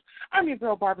Higher Brush. I'm your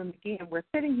girl, Barbara McGee, and we're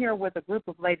sitting here with a group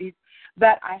of ladies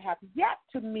that I have yet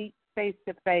to meet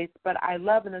face-to-face, but I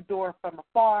love and adore from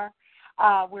afar.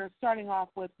 We're starting off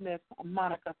with Miss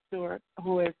Monica Stewart,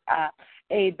 who is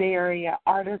a Bay Area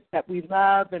artist that we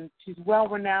love, and she's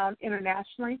well-renowned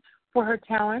internationally for her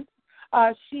talent.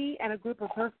 She and a group of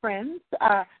her friends,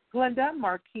 Glenda,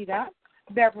 Marquita,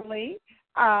 Beverly,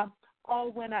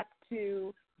 all went up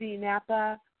to the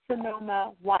Napa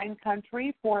Sonoma Wine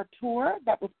Country for a tour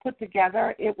that was put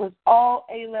together. It was all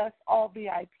A-list, all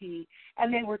VIP,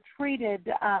 and they were treated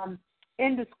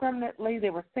indiscriminately. They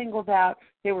were singled out,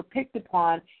 they were picked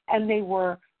upon, and they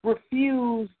were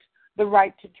refused the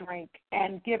right to drink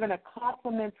and given a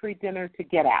complimentary dinner to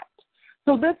get out.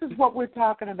 So this is what we're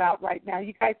talking about right now.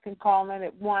 You guys can call in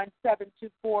at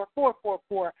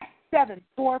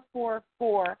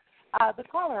 1-724-444-7444. The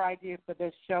caller ID for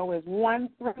this show is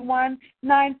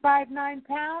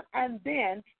 131959#, and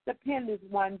then the pin is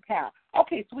 £1.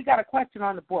 Okay, so we got a question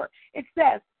on the board. It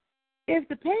says, is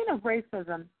the pain of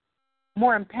racism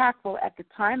more impactful at the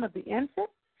time of the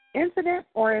incident,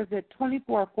 or is it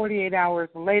 24 or 48 hours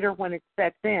later when it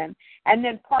sets in? And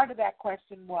then part of that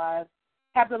question was,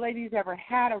 have the ladies ever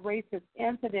had a racist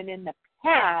incident in the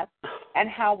past, and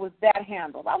how was that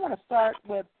handled? I want to start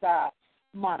with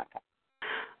Monica.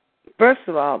 First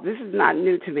of all, this is not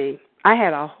new to me. I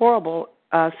had a horrible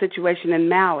situation in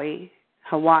Maui,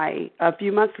 Hawaii, a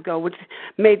few months ago, which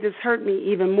made this hurt me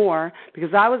even more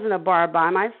because I was in a bar by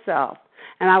myself,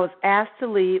 and I was asked to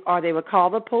leave or they would call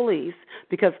the police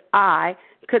because I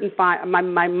couldn't find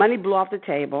my money blew off the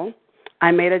table. I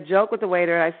made a joke with the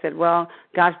waiter. I said, well,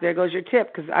 gosh, there goes your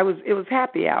tip, because it was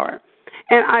happy hour.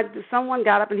 And someone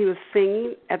got up and he was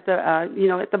singing at the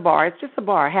at the bar. It's just a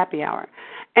bar, happy hour.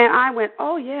 And I went,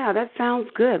 oh, yeah, that sounds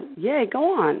good. Yeah,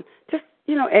 go on. Just,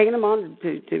 egging him on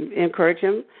to encourage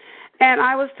him. And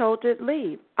I was told to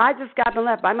leave. I just got and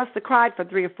left. I must have cried for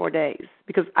 3 or 4 days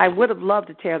because I would have loved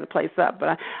to tear the place up.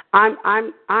 But I'm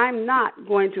not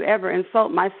going to ever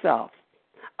insult myself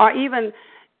or even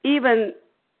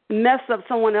mess up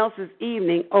someone else's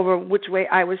evening over which way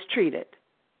I was treated.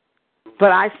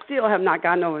 But I still have not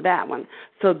gotten over that one.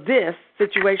 So this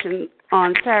situation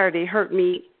on Saturday hurt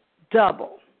me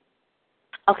double.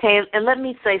 Okay, and let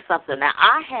me say something. Now,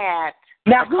 I had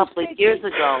a couple of years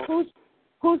ago.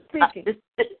 Who's speaking? This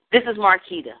is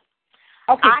Marquita.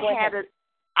 Okay,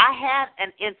 I had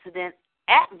an incident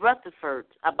at Rutherford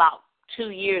about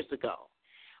 2 years ago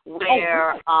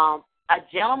where a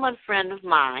gentleman friend of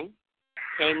mine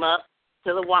came up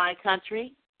to the wine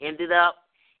country, ended up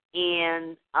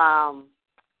in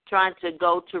trying to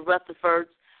go to Rutherford,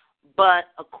 but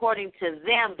according to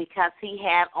them, because he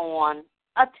had on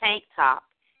a tank top,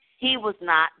 he was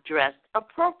not dressed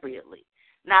appropriately.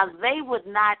 Now, they would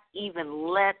not even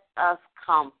let us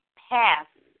come past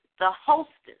the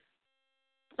hostess.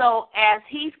 So as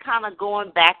he's kind of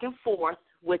going back and forth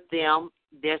with them,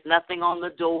 there's nothing on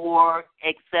the door,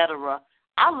 etc.,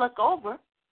 I look over,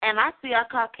 and I see a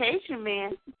Caucasian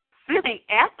man sitting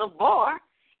at the bar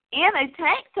in a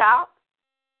tank top,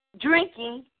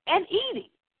 drinking and eating.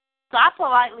 So I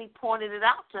politely pointed it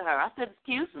out to her. I said,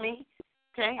 excuse me,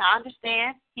 okay, I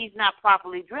understand he's not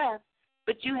properly dressed,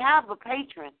 but you have a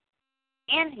patron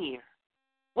in here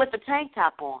with a tank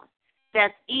top on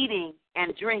that's eating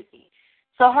and drinking.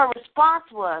 So her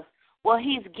response was, well,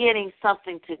 he's getting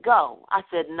something to go. I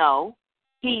said, no,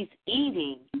 he's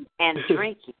eating and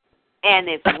drinking. And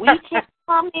if we can't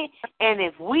come in,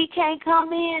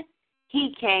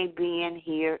 he can't be in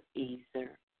here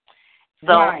either.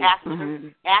 So right.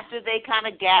 after they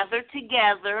kind of gathered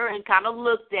together and kind of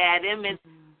looked at him and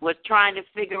was trying to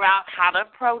figure out how to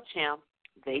approach him,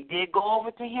 they did go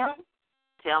over to him,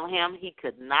 tell him he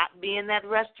could not be in that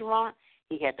restaurant.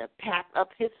 He had to pack up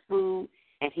his food,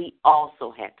 and he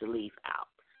also had to leave out.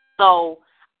 So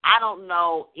I don't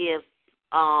know if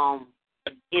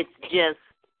it's just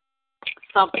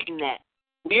something that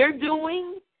we're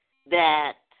doing,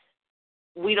 that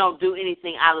we don't do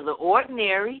anything out of the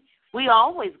ordinary. We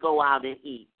always go out and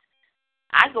eat.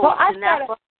 I go to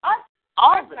Napa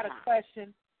all the time. I've got a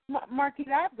question.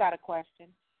 Marquita, I've got a question.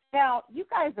 Now, you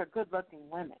guys are good-looking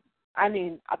women. I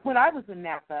mean, when I was in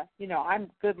Napa,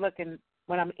 I'm good-looking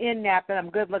when I'm in Napa, and I'm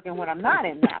good-looking when I'm not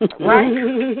in Napa, right? You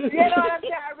know what I'm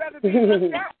saying? I'd rather be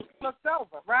looked at than looked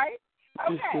over, right?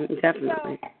 Okay.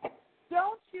 Definitely. So,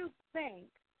 don't you think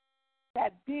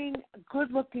that being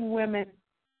good-looking women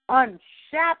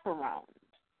unchaperoned,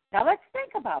 now let's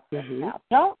think about this now.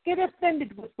 Don't get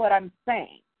offended with what I'm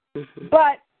saying,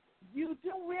 but you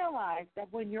do realize that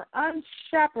when you're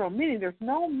unchaperoned, meaning there's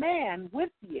no man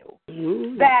with you,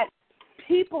 that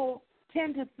people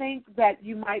tend to think that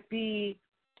you might be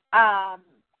a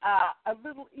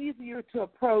little easier to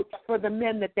approach for the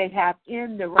men that they have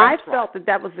in the restaurant. I felt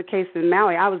that was the case in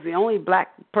Maui. I was the only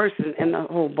black person in the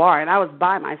whole bar, and I was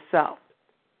by myself.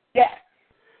 Yes.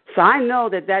 So I know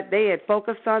that they had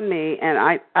focused on me,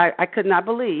 and I could not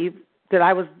believe that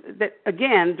I was,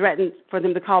 again, threatened for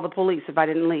them to call the police if I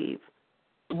didn't leave.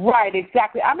 Right,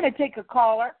 exactly. I'm going to take a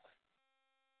caller.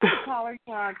 Caller,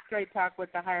 you're on Straight Talk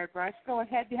with the Hired Brush. Go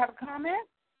ahead. Do you have a comment?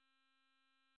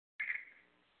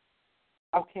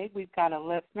 Okay, we've got a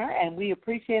listener, and we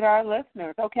appreciate our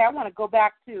listeners. Okay, I want to go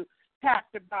back to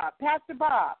Pastor Bob. Pastor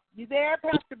Bob, you there,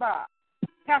 Pastor Bob?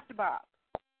 Pastor Bob.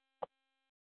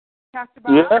 Pastor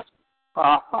Bob? Yes.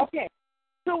 Okay.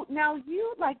 So now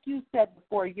you, like you said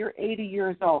before, you're 80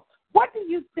 years old. What do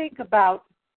you think about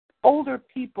older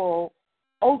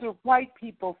white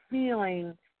people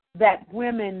feeling that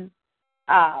women,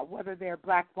 whether they're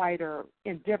black, white, or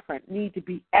indifferent, need to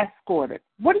be escorted?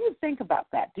 What do you think about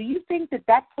that? Do you think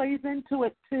that plays into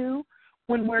it too?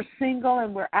 When we're single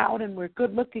and we're out and we're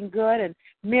good-looking good and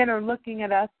men are looking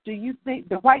at us, do you think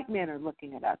the white men are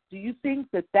looking at us? Do you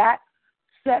think that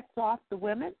sets off the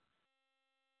women?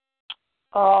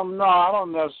 No, I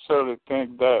don't necessarily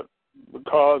think that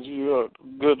because you're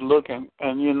good looking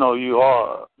and you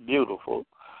are beautiful,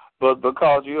 but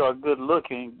because you are good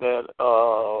looking that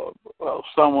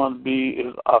someone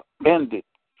is offended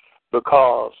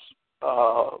because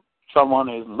someone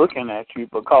is looking at you,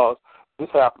 because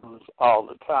this happens all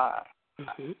the time.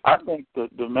 I think that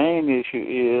the main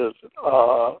issue is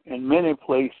in many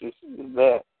places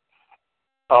that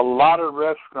a lot of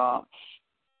restaurants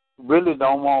really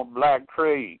don't want black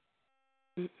trade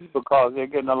because they're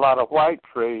getting a lot of white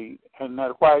trade, and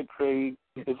that white trade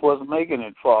is what's making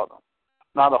it for them,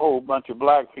 not a whole bunch of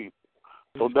black people.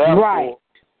 So therefore,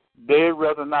 they'd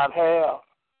rather not have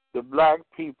the black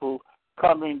people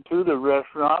coming to the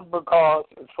restaurant because,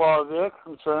 as far as they're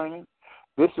concerned,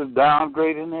 this is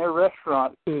downgrading their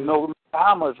restaurant. No matter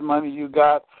how much money you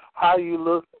got, how you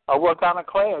look, or what kind of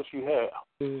class you have.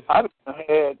 I've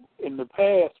had in the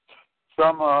past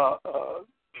some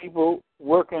people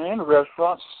working in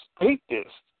restaurants state this.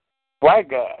 White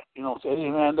guys, say, hey,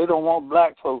 man, they don't want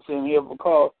black folks in here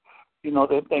because,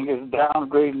 they think it's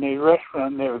downgrading their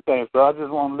restaurant and everything. So I just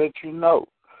want to let you know.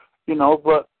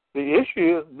 But the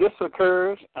issue is this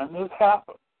occurs and this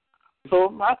happens. So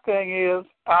my thing is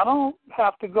I don't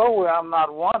have to go where I'm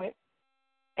not wanted,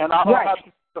 and I don't have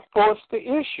to force the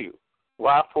issue.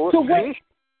 Why force the issue?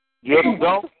 Just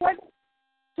don't.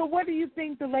 So what do you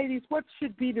think, the ladies, what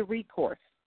should be the recourse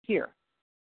here?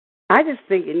 I just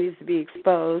think it needs to be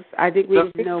exposed. I think we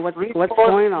need to know what's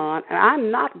going on. And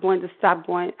I'm not going to stop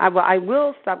going. I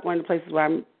will stop going to places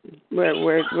where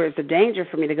it's a danger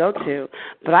for me to go to.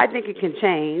 But I think it can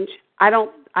change.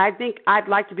 I think I'd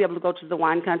like to be able to go to the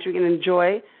wine country and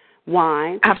enjoy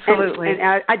wine. Absolutely.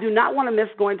 And I do not want to miss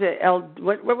going to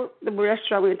the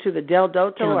restaurant we went to, the Del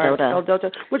Doto,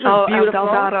 which was beautiful. Del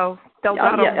Doto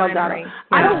Wine Train.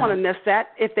 I don't want to miss that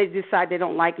if they decide they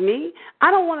don't like me.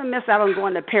 I don't want to miss out on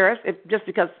going to Paris just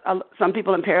because some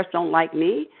people in Paris don't like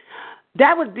me.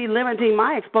 That would be limiting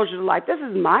my exposure to life. This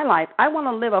is my life. I want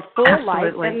to live a full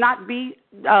life and not be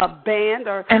banned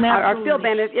or feel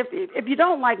banned. If you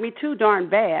don't like me too darn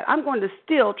bad, I'm going to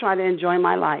still try to enjoy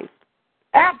my life.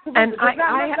 Absolutely. And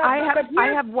I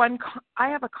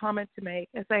have a comment to make,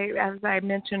 as I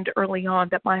mentioned early on,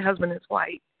 that my husband is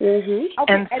white,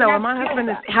 and so my husband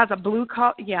has a blue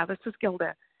collar. Yeah, this is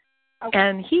Gilda,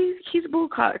 and he's a blue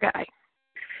collar guy,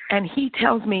 And he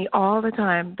tells me all the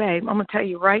time, babe, I'm going to tell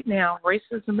you right now,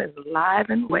 racism is alive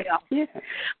and well. Yeah.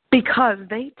 Because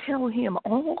they tell him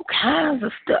all kinds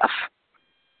of stuff.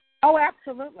 Oh,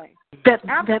 absolutely.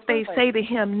 That they say to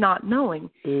him not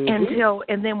knowing Mm-hmm.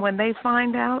 and then when they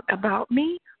find out about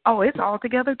me, oh, it's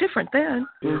altogether different then.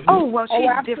 Mm-hmm. Oh, well, she's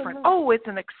absolutely. different. Oh, it's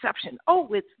an exception. Oh,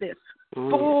 it's this.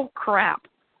 Full crap.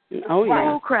 Oh,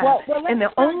 yeah. Full crap. Well, and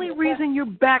the only reason you're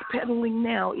backpedaling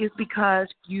now is because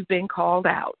you've been called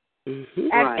out. Mm-hmm.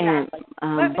 Exactly.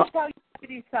 And, Let me tell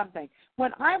you something.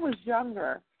 When I was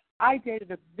younger, I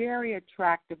dated a very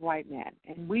attractive white man,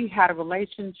 and we had a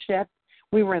relationship.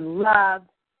 We were in love,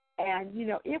 and, you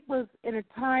know, it was in a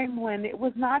time when it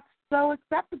was not so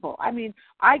acceptable. I mean,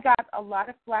 I got a lot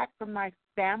of flack from my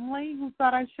family who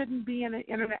thought I shouldn't be in an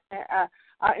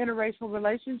interracial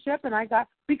relationship, and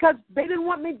because they didn't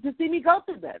want me to see me go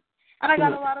through this. And I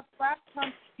got a lot of flack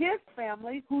from his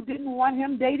family who didn't want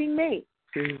him dating me.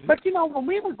 Mm-hmm. But, you know, when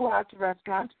we would go out to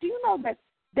restaurants, do you know that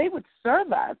they would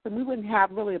serve us, and we wouldn't have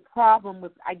really a problem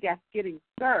with, I guess, getting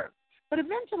served. But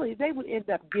eventually they would end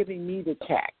up giving me the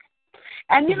check.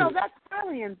 And, you know, that's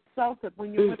highly insulting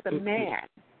when you're with a man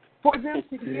for them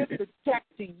to give the check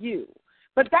to you.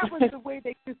 But that was the way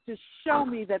they used to show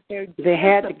me that they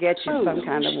had to get you some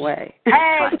kind of way.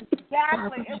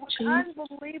 Exactly. It was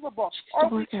unbelievable. Or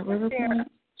we at were there,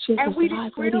 She and we didn't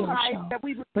live radio realize show. that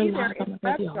we would We're be there live in on the the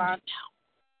radio restaurant.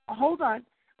 now. Hold on.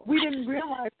 We didn't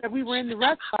realize that we were in the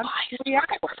restaurant 3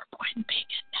 hours. Being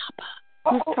in Napa.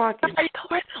 Who's talking? I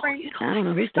don't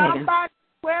know who's talking. Somebody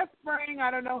whispering. I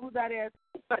don't know who that is.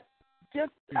 But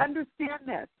just understand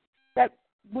this, that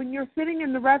when you're sitting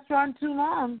in the restaurant too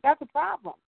long, that's a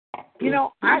problem. You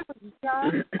know, I was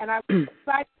young and I was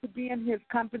excited to be in his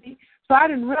company, so I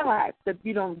didn't realize that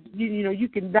you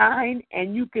can dine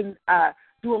and you can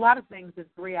do a lot of things in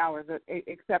 3 hours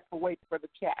except for wait for the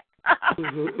check.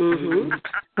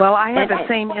 Well, I had the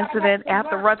same incident at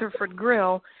the Rutherford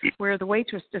Grill where the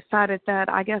waitress decided that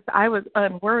I guess I was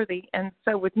unworthy, and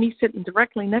so with me sitting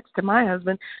directly next to my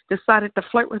husband, decided to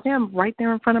flirt with him right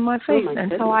there in front of my face,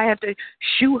 and so I had to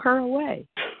shoo her away.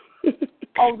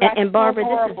 Oh, that's and Barbara, so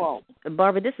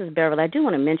horrible. This is Beverly. I do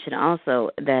want to mention also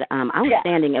that I was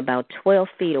standing about 12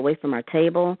 feet away from our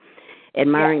table,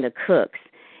 admiring the cooks.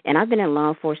 And I've been in law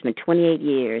enforcement 28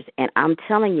 years, and I'm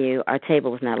telling you, our table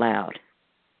was not loud.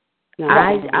 No.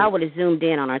 I would have zoomed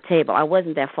in on our table. I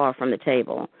wasn't that far from the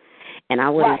table, and I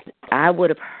would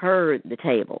have heard the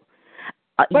table.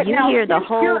 You hear the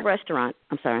whole restaurant.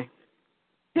 I'm sorry.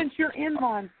 Since you're in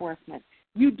law enforcement,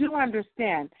 you do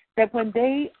understand that when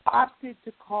they opted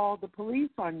to call the police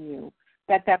on you,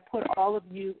 that put all of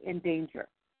you in danger.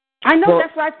 I know,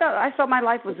 that's what I thought. I thought my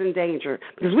life was in danger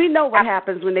because we know what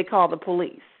happens when they call the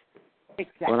police.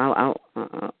 Exactly.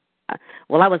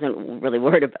 Well, I wasn't really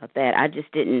worried about that. I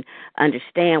just didn't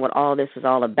understand what all this was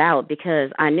all about because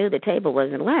I knew the table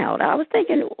wasn't loud. I was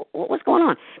thinking, what's going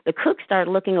on? The cook started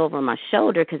looking over my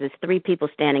shoulder because there's 3 people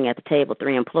standing at the table,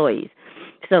 3 employees.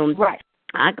 So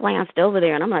I glanced over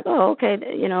there, and I'm like, oh, okay,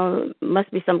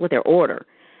 must be something with their order.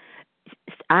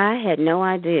 I had no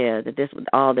idea that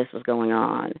all this was going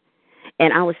on.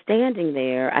 And I was standing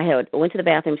there. I went to the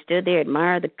bathroom, stood there,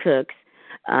 admired the cooks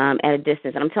at a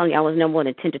distance. And I'm telling you, I was no more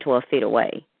than 10 to 12 feet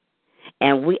away.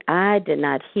 And I did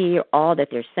not hear all that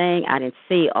they're saying. I didn't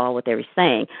see all what they were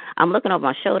saying. I'm looking over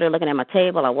my shoulder, looking at my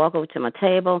table. I walk over to my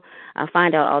table. I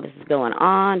find out all this is going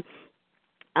on.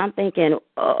 I'm thinking,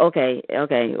 okay.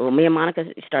 Well, me and Monica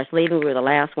starts leaving. We were the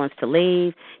last ones to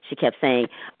leave. She kept saying,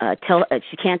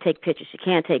 she can't take pictures. She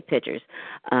can't take pictures.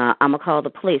 I'm going to call the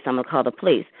police.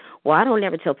 Well, I don't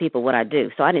ever tell people what I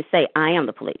do, so I didn't say I am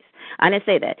the police. I didn't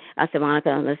say that. I said,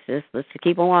 Monica, let's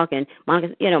keep on walking.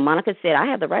 Monica said I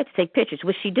have the right to take pictures,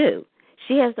 which she do.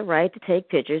 She has the right to take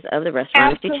pictures of the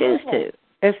restaurant if she chooses to.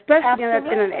 Especially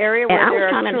in an area where and there I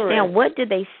was are trying to understand, what did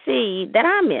they see that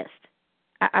I missed?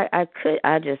 I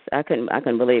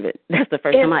couldn't believe it. That's the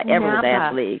first time I ever was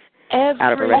asked to leave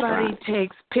out of a restaurant. Everybody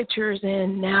takes pictures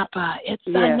in Napa. It's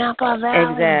the Napa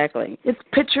Valley. Exactly. It's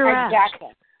picturesque.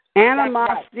 Exactly.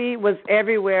 Animosity was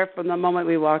everywhere from the moment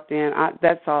we walked in.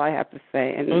 That's all I have to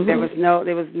say. And there was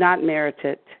not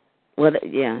merited. Well,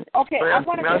 yeah. Okay, I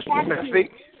want to get back to you.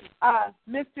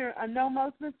 Mr.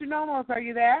 Nomos. Mr. Nomos, are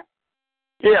you there?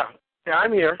 Yeah,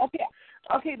 I'm here.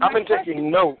 Okay. I've been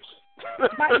taking notes.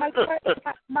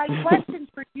 My question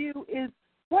for you is,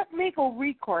 what legal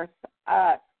recourse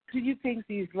do you think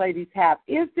these ladies have?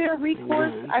 Is there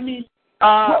recourse? I mean,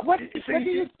 what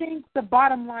do you think the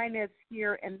bottom line is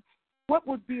here, and what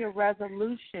would be a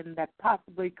resolution that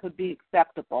possibly could be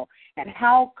acceptable? And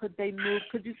how could they move?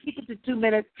 Could you keep it to 2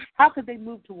 minutes? How could they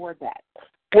move toward that?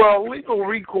 Well, legal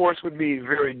recourse would be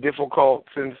very difficult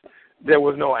since there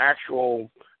was no actual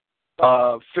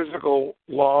physical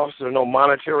loss or no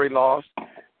monetary loss.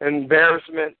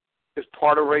 Embarrassment is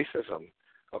part of racism,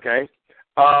 okay?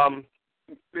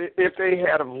 If they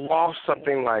had lost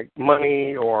something like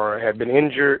money or had been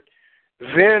injured,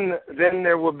 then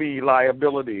there would be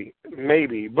liability,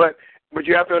 maybe. But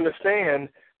you have to understand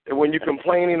that when you're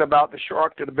complaining about the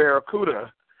shark to the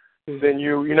barracuda, then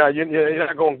you're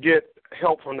not going to get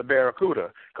help from the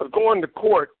barracuda. Because going to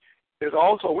court is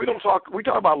also, we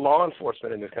talk about law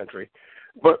enforcement in this country,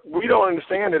 but we don't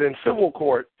understand that in civil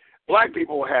court, black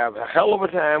people have a hell of a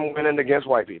time winning against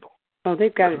white people. Oh,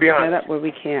 they've got it set up where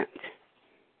we can't.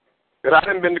 But I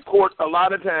haven't been to court a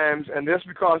lot of times, and that's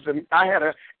because I had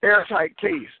an airtight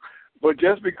case. But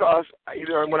just because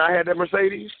either when I had that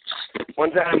Mercedes,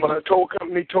 one time a tow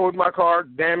company towed my car,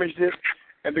 damaged it,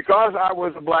 and because I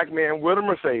was a black man with a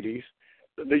Mercedes,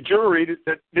 the jury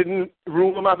that didn't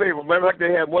rule in my favor. Remember, like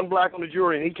they had one black on the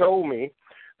jury, and he told me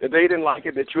that they didn't like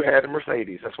it that you had a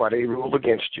Mercedes. That's why they ruled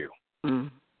against you. Mm.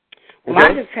 Okay? Well,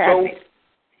 I just had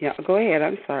yeah, go ahead.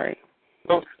 I'm sorry.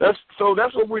 So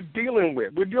that's what we're dealing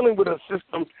with. We're dealing with a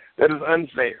system that is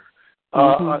unfair.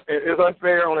 It's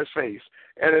unfair on its face.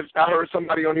 And I heard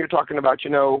somebody on here talking about,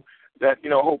 that,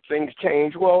 hope things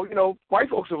change. Well, white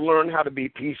folks have learned how to be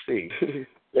PC.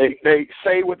 They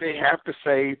say what they have to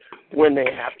say when they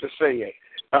have to say it.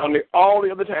 All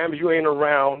the other times you ain't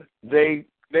around, then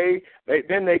they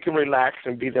can relax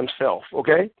and be themselves,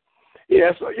 okay?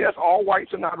 Yes, all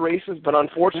whites are not racist, but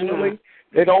unfortunately,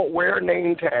 they don't wear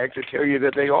name tags to tell you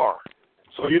that they are.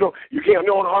 So you can't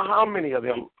know how many of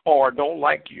them don't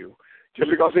like you. Just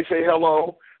because they say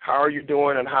hello, how are you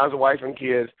doing, and how's the wife and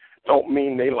kids, don't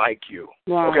mean they like you.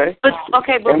 Wow. Okay?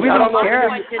 But we don't care.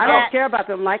 I don't care about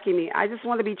them liking me. I just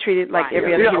want to be treated like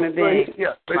every other human being.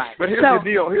 But here's the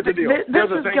deal.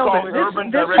 There's a thing called the urban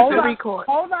directive.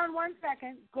 Hold on 1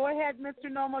 second. Go ahead,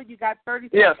 Mr. Nomo. You got 30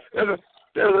 seconds. Yes,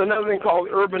 there's another thing called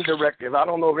the urban directive. I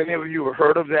don't know if any of you have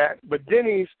heard of that, but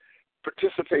Denny's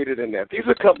participated in that. These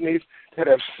are companies that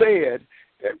have said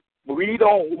that we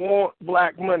don't want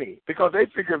black money because they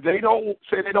figure if they don't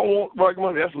say they don't want black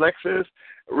money, that's Lexus,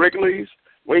 Wrigley's,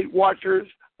 Weight Watchers,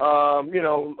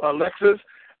 Lexus.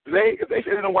 If they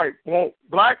say they don't want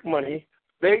black money,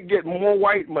 they get more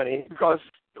white money because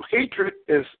hatred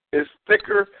is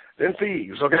thicker than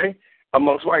thieves, okay,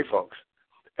 amongst white folks.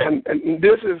 And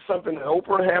this is something that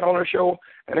Oprah had on her show,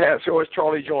 and so has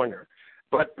Charlie Joyner.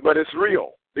 But it's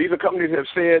real. These are companies that have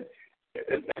said,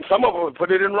 and some of them have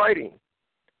put it in writing,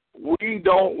 we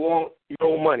don't want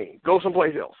your money. Go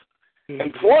someplace else.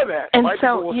 And for that, white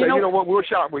people will say, you know what, we'll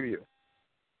shop with you.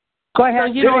 Go ahead.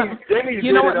 So Denny's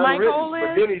did what my goal is?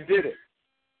 But Denny's did it.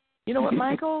 You know what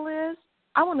my goal is?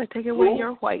 I want to take away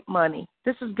your white money.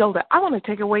 This is Gilda. I want to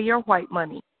take away your white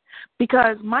money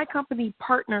because my company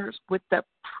partners with the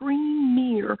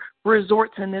premier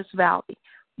resorts in this valley.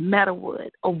 Meadowood,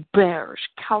 Auberge,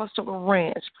 Calistoga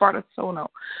Ranch, Spartasono.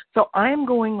 So I am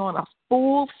going on a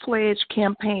full-fledged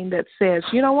campaign that says,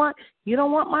 you know what? You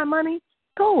don't want my money?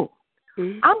 Go.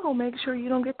 I'm going to make sure you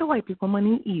don't get the white people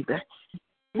money either.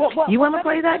 You want to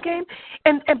play that game?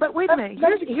 But wait a minute.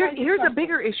 Here's a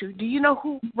bigger issue. Do you know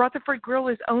who Rutherford Grill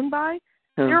is owned by?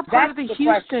 They're a part of the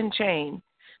Houston chain.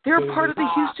 They're a part of the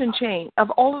Houston chain of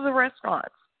all of the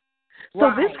restaurants.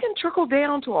 So this can trickle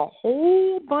down to a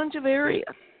whole bunch of areas.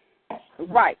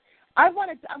 Right. I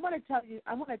want to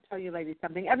tell you, ladies,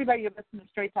 something. Everybody, you're listening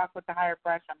to Straight Talk with the Higher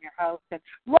Fresh. I'm your host, and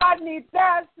Rodney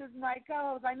Best is my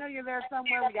co-host. I know you're there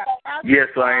somewhere. We got Yes,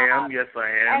 I am.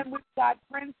 And we've got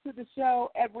friends to the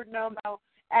show, Edward Nomo,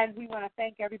 and we want to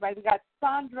thank everybody. We got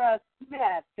Sandra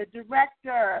Smith, the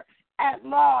director at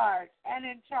large and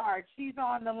in charge. She's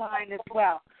on the line as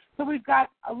well. So we've got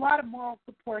a lot of moral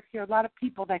support here, a lot of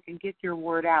people that can get your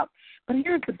word out. But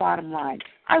here's the bottom line.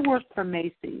 I worked for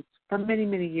Macy's for many,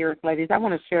 many years, ladies. I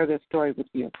want to share this story with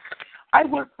you. I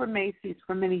worked for Macy's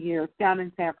for many years down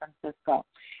in San Francisco.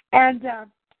 And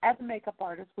as a makeup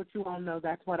artist, which you all know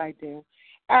that's what I do.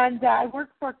 And I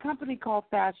worked for a company called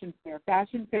Fashion Fair.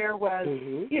 Fashion Fair was,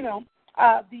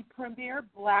 the premier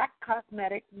black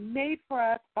cosmetic made for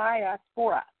us, by us,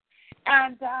 for us.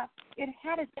 And it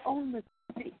had its own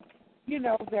mystique.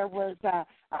 There was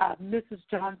Mrs.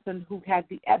 Johnson who had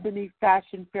the Ebony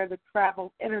Fashion Fair that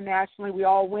traveled internationally. We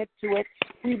all went to it.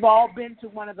 We've all been to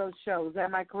one of those shows.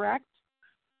 Am I correct?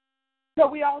 So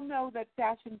we all know that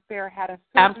Fashion Fair had a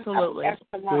certain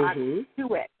echelon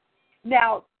to it.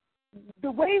 Now,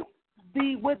 the way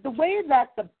that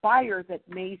the buyers at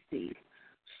Macy's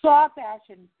saw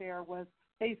Fashion Fair was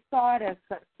they saw it as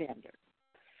substandard.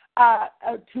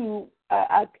 to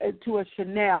a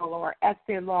Chanel or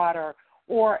Estee Lauder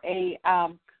or a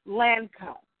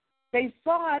Lancome. They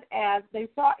saw it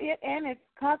and its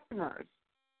customers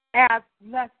as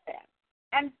less than.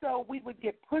 And so we would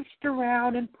get pushed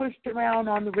around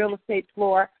on the real estate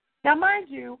floor. Now, mind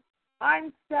you,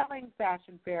 I'm selling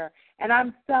Fashion Fair, and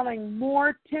I'm selling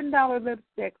more $10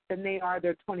 lipsticks than they are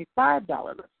their $25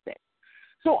 lipsticks.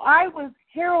 So I was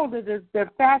heralded as the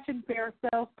Fashion Fair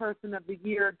salesperson of the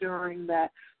year during the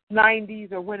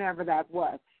 90s or whenever that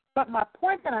was. But my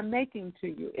point that I'm making to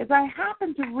you is I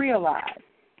happen to realize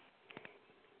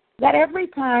that every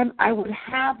time I would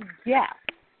have guests,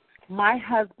 my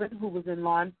husband, who was in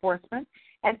law enforcement,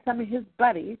 and some of his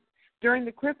buddies during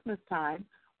the Christmas time,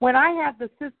 when I had the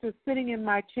sisters sitting in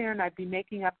my chair and I'd be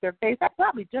making up their face, I'd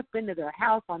probably just been to their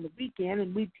house on the weekend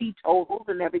and we'd teach totals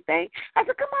and everything. I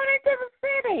said, come on into the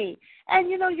city. And,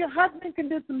 your husband can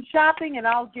do some shopping and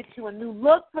I'll get you a new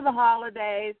look for the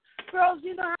holidays. Girls,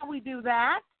 you know how we do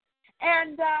that.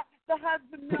 And the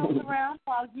husband mills around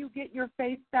while you get your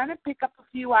face done and pick up a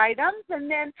few items, and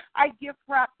then I gift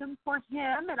wrap them for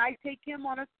him, and I take him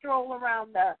on a stroll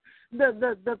around the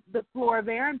floor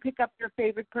there and pick up your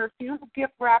favorite perfume,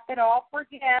 gift wrap it all for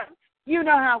him. You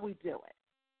know how we do it.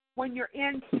 When you're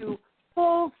into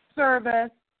full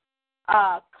service,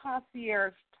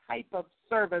 concierge type of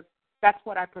service, that's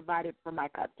what I provided for my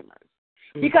customers.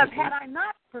 Because had I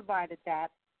not provided that,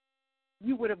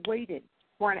 you would have waited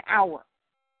for an hour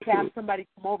to have somebody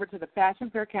come over to the Fashion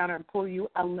Fair counter and pull you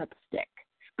a lipstick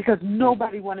because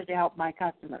nobody wanted to help my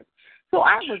customers. So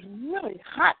I was really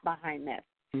hot behind this.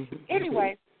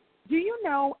 Anyway, do you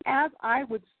know, as I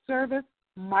would service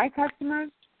my customers,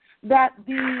 that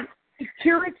the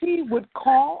security would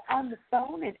call on the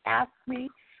phone and ask me,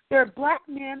 there are black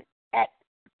men at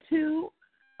 2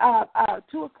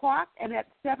 o'clock and at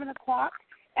 7 o'clock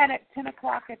and at 10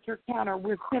 o'clock at your counter.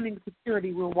 We're sending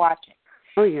security. We're watching.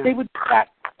 Oh, yeah. They would do that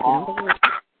all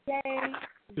day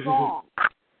long.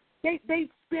 They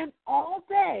spent all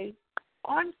day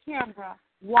on camera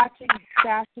watching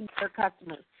Fashion Fair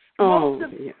customers.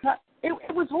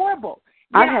 It was horrible.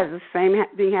 I had the same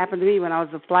thing happen to me when I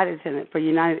was a flight attendant for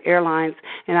United Airlines,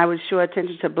 and I would show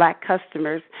attention to black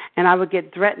customers, and I would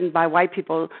get threatened by white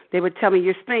people. They would tell me,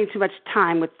 you're spending too much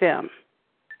time with them.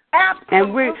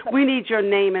 Absolutely. And we need your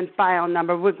name and file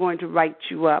number. We're going to write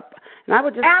you up. And I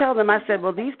would just tell them, I said,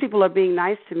 well, these people are being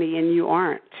nice to me and you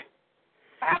aren't.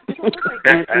 Absolutely.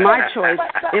 And it's my choice.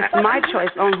 It's my choice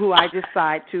on who I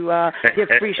decide to give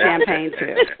free champagne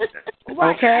to.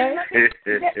 Right. Okay?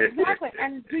 Exactly.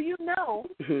 And do you know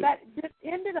that this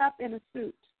ended up in a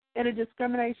suit, in a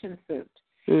discrimination suit.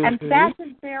 And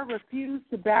Fashion Fair refused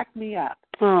to back me up.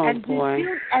 Oh, and boy.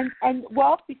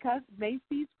 Because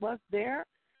Macy's was their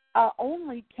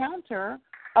only counter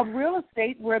of real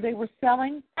estate where they were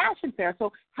selling Fashion Fair.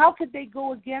 So how could they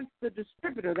go against the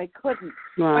distributor? They couldn't.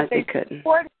 Right, but they couldn't.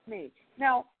 supported me.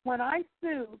 Now, when I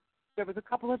sued, there was a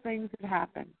couple of things that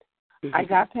happened. I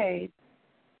got paid,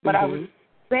 but I was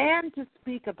banned to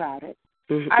speak about it.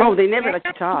 Oh, they never let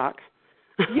you talk.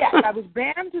 Yes, I was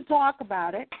banned to talk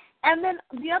about it. And then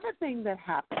the other thing that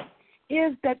happened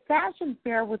is that Fashion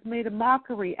Fair was made a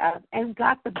mockery of and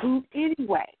got the boot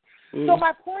anyway. So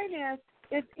my point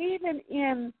is even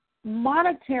in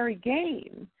monetary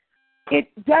gain, it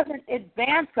doesn't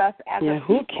advance us as a people.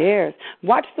 Who cares?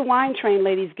 Watch the wine train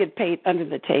ladies get paid under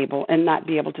the table and not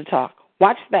be able to talk.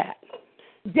 Watch that.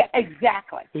 Yeah,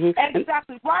 exactly.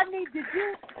 Exactly. Rodney, did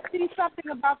you see something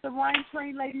about the wine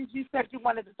train ladies you said you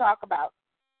wanted to talk about?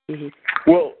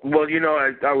 Well,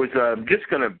 I was just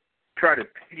going to try to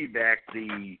piggyback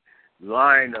the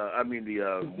line,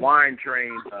 the wine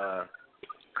train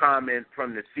comment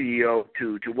from the CEO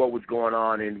to what was going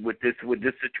on and with this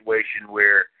situation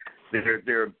where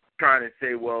they're trying to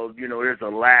say, well, there's a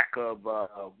lack of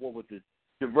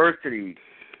diversity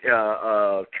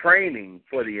training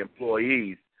for the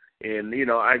employees, and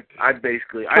I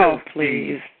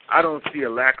don't see a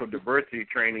lack of diversity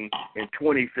training in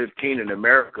 2015 in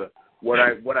America. What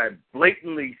I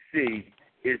blatantly see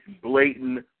is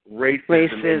blatant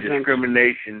racism and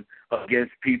discrimination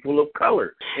against people of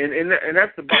color, and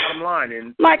that's the bottom line.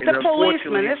 And like the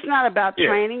policeman, it's not about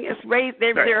training; it's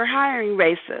they're hiring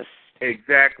racists.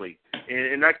 Exactly,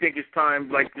 and I think it's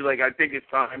time, I think it's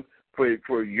time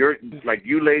for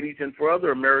you ladies and for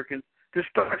other Americans to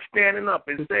start standing up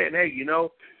and saying, hey,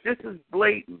 this is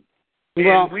blatant.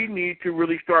 And we need to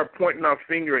really start pointing our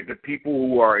finger at the people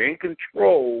who are in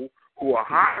control, who are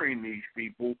hiring these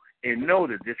people, and know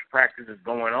that this practice is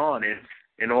going on.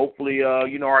 And hopefully,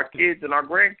 our kids and our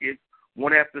grandkids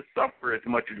won't have to suffer as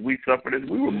much as we suffered as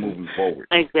we were moving forward.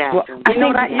 Exactly.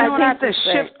 Well, I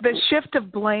think the shift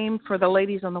of blame for the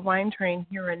ladies on the wine train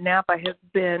here in Napa has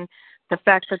been the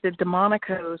fact that the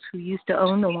DeMonicos, who used to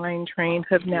own the wine train,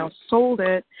 have now sold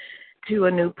it to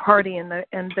a new party, and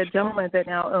the gentleman that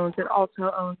now owns it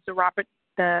also owns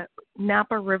the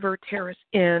Napa River Terrace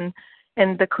Inn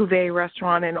and the Cuvée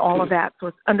restaurant and all of that, so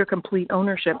it's under complete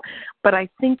ownership. But I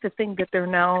think the thing that they're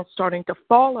now starting to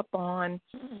fall upon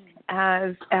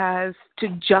as to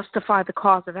justify the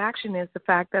cause of action is the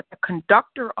fact that the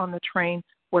conductor on the train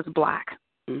was black.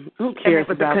 Who cares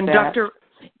about that?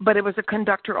 But it was a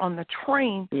conductor on the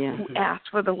train who asked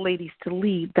for the ladies to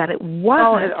leave, that it wasn't.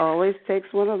 Oh, it always takes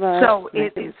one of us.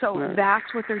 So that's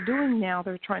what they're doing now.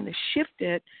 They're trying to shift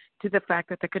it to the fact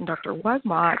that the conductor was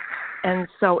black. And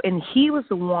he was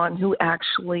the one who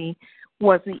actually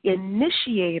was the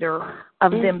initiator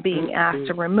of them being asked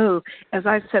to remove. As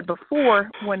I said before,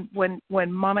 when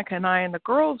Monica and I and the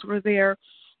girls were there,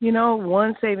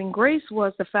 one saving grace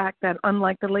was the fact that,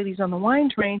 unlike the ladies on the wine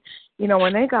train,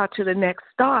 when they got to the next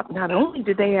stop, not only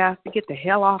did they ask to get the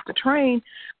hell off the train,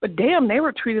 but damn, they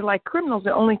were treated like criminals.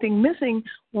 The only thing missing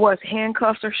was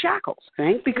handcuffs or shackles.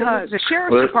 Because the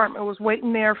sheriff's department was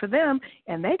waiting there for them,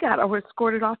 and they got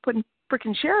escorted off, put in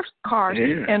freaking sheriff's cars,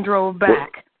 and drove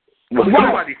back. Well,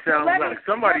 somebody sounds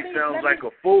like a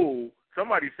fool.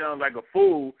 Somebody sounds like a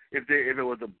fool if it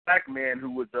was a black man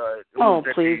who was at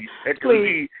the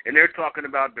lead, and they're talking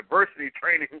about diversity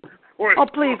training.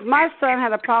 Please! My son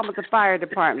had a problem with the fire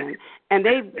department, and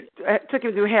they took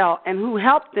him through hell. And who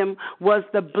helped him was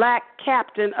the black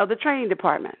captain of the training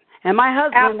department. And my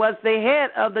husband was the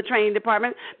head of the training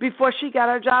department before she got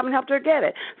her job and helped her get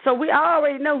it. So I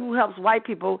already know who helps white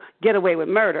people get away with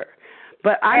murder.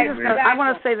 But I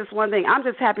want to say this one thing. I'm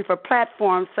just happy for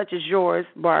platforms such as yours,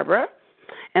 Barbara.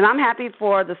 And I'm happy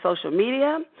for the social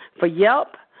media, for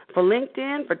Yelp, for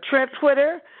LinkedIn, for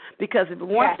Twitter, because if it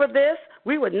weren't for this,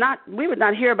 we would not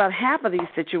hear about half of these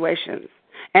situations.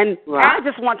 And I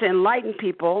just want to enlighten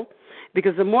people,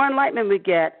 because the more enlightenment we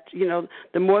get,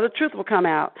 the more the truth will come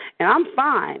out. And I'm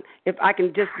fine if I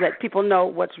can just let people know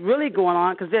what's really going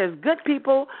on, because there's good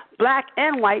people, black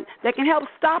and white, that can help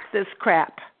stop this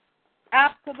crap.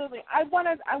 Absolutely. I want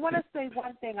to say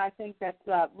one thing I think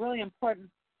that's really important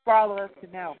for all of us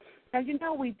to know.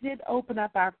 Now, we did open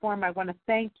up our forum. I want to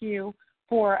thank you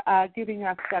for giving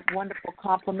us that wonderful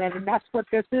compliment, and that's what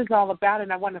this is all about.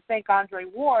 And I want to thank Andre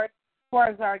Ward for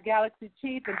as our Galaxy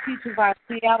Chief and Teachers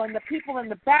ICL and the people in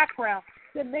the background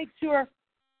that make sure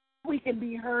we can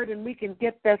be heard and we can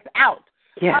get this out.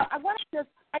 Yeah. I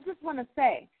just want to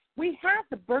say, we had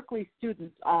the Berkeley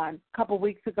students on a couple of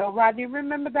weeks ago. Rodney,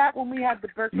 remember that when we had the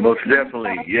Berkeley Most students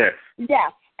definitely, on? yes.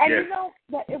 Yes. And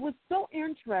that it was so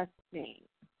interesting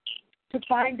to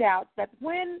find out that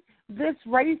when this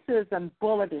racism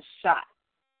bullet is shot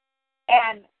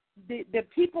and the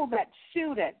people that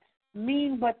shoot it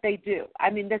mean what they do.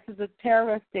 I mean, this is a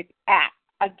terroristic act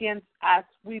against us.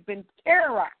 We've been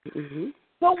terrorized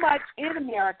so much in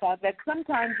America that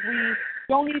sometimes we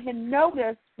don't even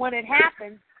notice when it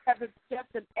happens, because it's just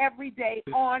an everyday,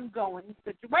 ongoing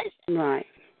situation. Right.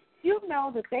 You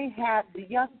know that they had the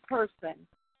young person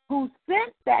who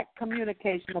sent that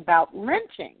communication about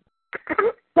lynching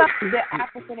some of the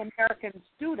African-American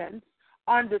students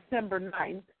on December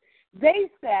 9th. They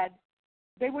said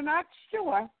they were not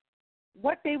sure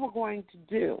what they were going to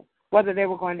do, whether they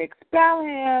were going to expel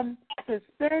him,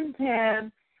 suspend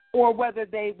him, or whether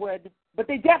they would, but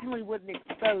they definitely wouldn't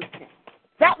expose him.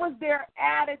 That was their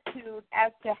attitude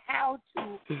as to how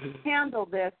to handle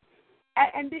this.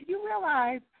 And did you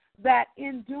realize that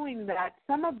in doing that,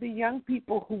 some of the young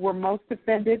people who were most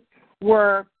offended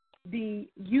were the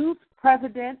youth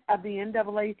president of the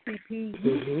NAACP,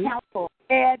 youth council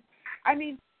head? I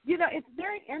mean, it's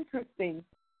very interesting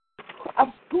of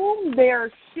whom they're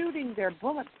shooting their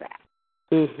bullets at.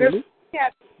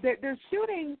 They're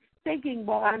shooting thinking,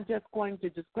 well, I'm just going to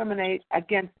discriminate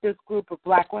against this group of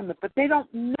black women, but they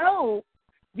don't know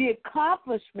the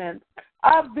accomplishments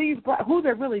of these who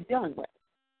they're really dealing with.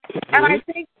 And I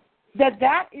think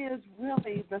that is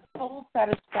really the soul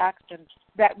satisfaction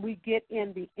that we get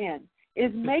in the end,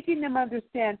 is making them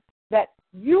understand that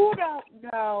you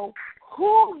don't know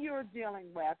who you're dealing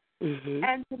with,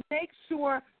 and to make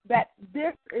sure that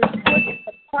this is put in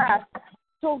the press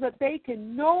so that they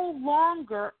can no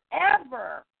longer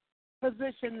ever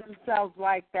position themselves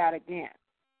like that again.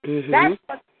 That's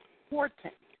what's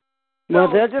important.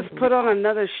 Well, they'll just put on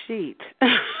another sheet.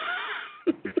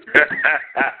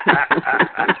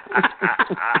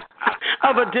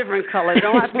 Of a different color.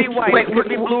 Don't have to be white. It could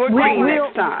be blue or green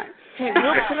next time.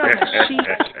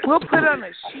 We'll put on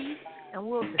a sheet and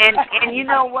we'll and you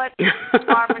know what,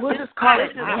 Barbara, we'll just call it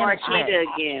this is Marquita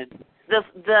again.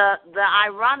 The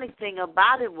ironic thing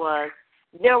about it was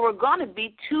there were going to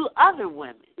be 2 other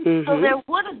women, so there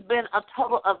would have been a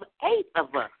total of 8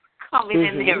 of us coming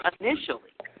in there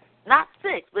initially, not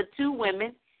 6, but 2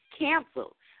 women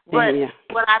canceled. But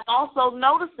what I've also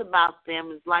noticed about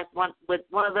them is like what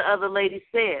one of the other ladies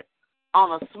said,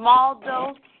 on a small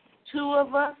dose, 2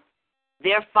 of us,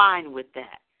 they're fine with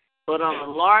that. But on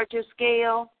a larger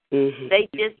scale, they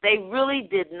really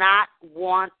did not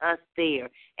want us there.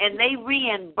 And they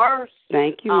reimbursed.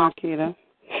 Thank you, Marquita.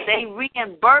 They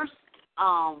reimbursed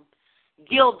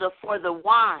Gilda for the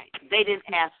wine. They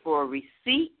didn't ask for a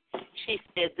receipt. She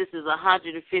said, this is a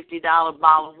 $150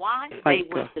 bottle of wine. They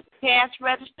went to the cash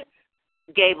register,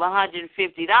 gave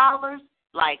 $150.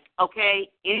 Like, okay,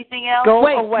 anything else? Go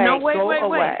wait.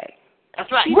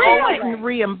 That's right. She didn't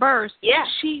reimburse. Yeah.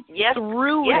 She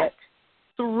threw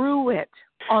it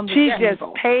on the table. She just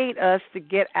paid us to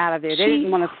get out of there. They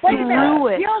didn't want to threw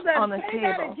it Gilda, on the say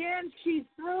table. That again. She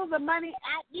threw the money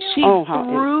at you? She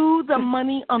threw the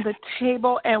money on the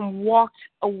table and walked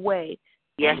away.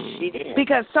 Yes, she did.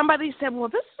 Because somebody said, well,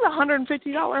 this is a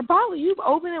 $150 bottle. You've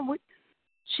opened it.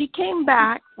 She came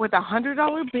back with a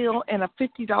 $100 bill and a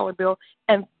 $50 bill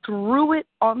and threw it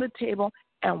on the table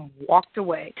and walked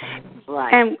away.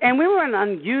 Right. And we were an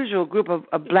unusual group of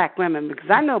black women, because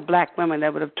I know black women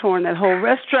that would have torn that whole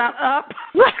restaurant up.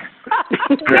 Yes.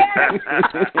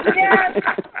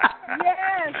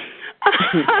 And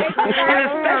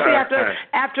especially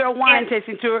after a wine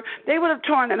tasting tour, they would have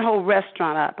torn that whole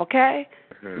restaurant up, okay?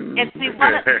 And see,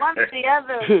 one of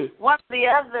the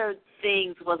other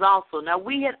things was also, now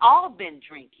we had all been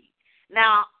drinking.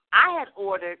 Now, I had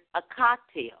ordered a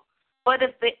cocktail. But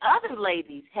if the other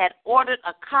ladies had ordered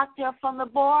a cocktail from the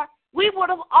bar, we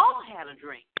would have all had a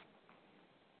drink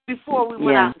before we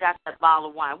went out and got that bottle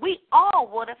of wine. We all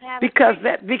would have had a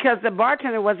drink. Because the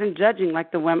bartender wasn't judging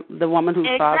like the woman who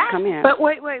saw us come in. But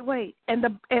wait.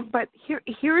 But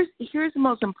here's the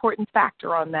most important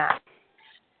factor on that.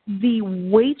 The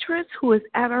waitress who was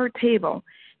at our table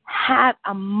had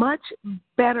a much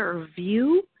better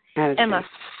view and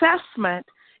assessment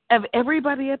of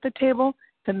everybody at the table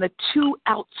than the 2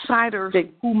 outsiders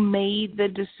who made the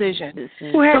decision.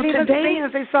 Who hadn't even seen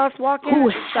us. They saw us walk in.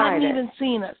 Who hadn't even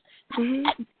seen us.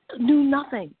 Knew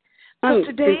nothing. So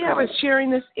today I was sharing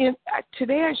this.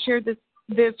 Today I shared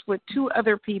this with 2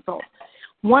 other people.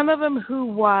 One of them who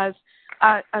was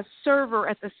a server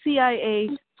at the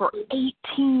CIA for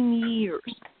 18 years.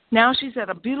 Now she's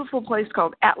at a beautiful place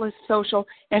called Atlas Social,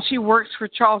 and she works for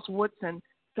Charles Woodson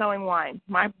selling wine.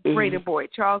 My braided boy,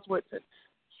 Charles Woodson.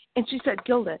 And she said,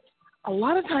 Gilda, a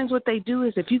lot of times what they do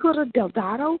is if you go to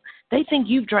Deldado, they think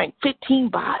you've drank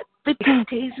 15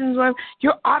 tastings,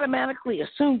 you're automatically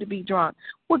assumed to be drunk.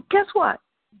 Well, guess what?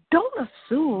 Don't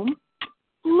assume.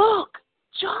 Look,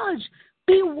 judge,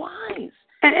 be wise.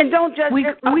 And don't judge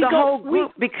the whole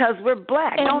group because we're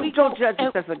black. Don't judge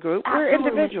us as a group. We're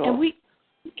individuals. And we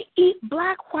eat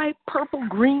black, white, purple,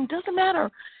 green, doesn't matter.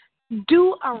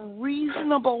 Do a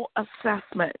reasonable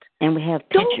assessment. And we have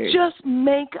pictures. Don't just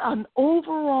make an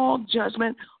overall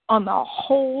judgment on the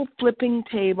whole flipping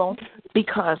table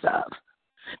because the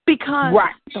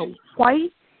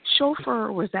white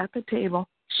chauffeur was at the table.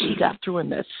 She got through in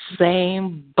the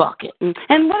same bucket.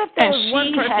 And what if there was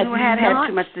one person who had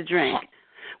too much to drink?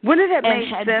 Wouldn't it make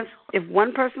sense if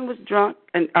one person was drunk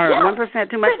or one person had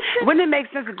too much? Wouldn't it make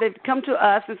sense if they'd come to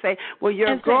us and say, "Well,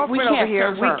 your girlfriend over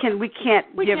here, we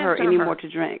can't give her any more to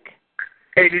drink."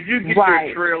 Hey, did you get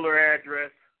your trailer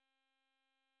address?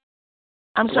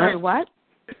 I'm sorry, what?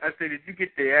 I said, did you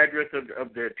get the address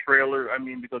of their trailer? I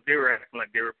mean, because they were acting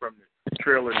like they were from the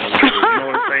trailer. You know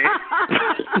what I'm saying?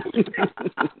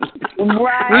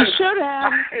 Right. We should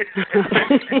have.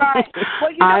 Right.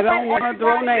 Well, I don't want to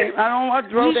throw names. I don't want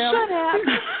to throw them. We should have.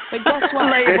 But guess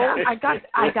what?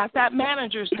 I got that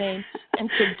manager's name. And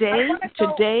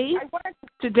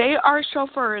today our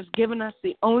chauffeur has given us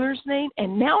the owner's name.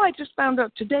 And now I just found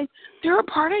out today they're a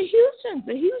part of Houston,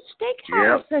 the Hughes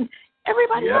Steakhouse, and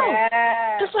everybody else.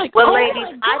 It's like, well,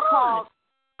 ladies,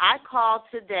 I called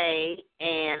today,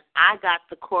 and I got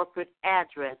the corporate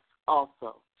address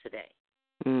also today.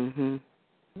 Mm-hmm.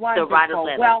 Wonderful. To write a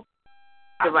letter. Well,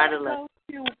 to write a letter.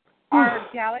 To our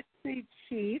Galaxy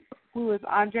Chief, who is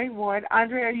Andre Ward.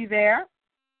 Andre, are you there?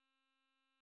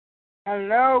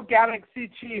 Hello, Galaxy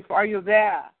Chief. Are you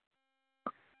there?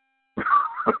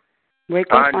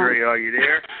 Andre, are you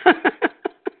there?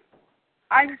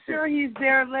 I'm sure he's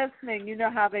there listening. You know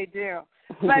how they do.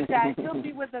 But he'll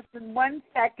be with us in 1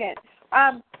 second.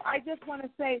 I just want to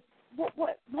say,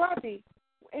 what Rodney,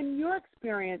 in your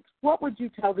experience, what would you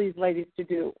tell these ladies to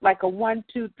do? Like a 1,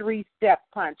 2, 3 step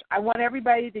punch. I want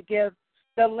everybody to give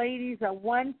the ladies a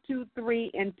 1, 2,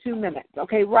 3 in 2 minutes.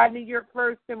 Okay, Rodney, you're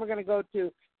first. Then we're going to go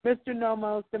to Mr.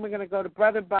 Nomos. Then we're going to go to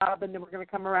Brother Bob, and then we're going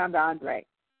to come around to Andre.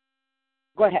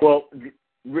 Go ahead. Well,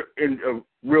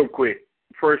 real quick.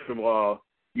 First of all,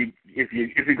 if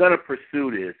you're going to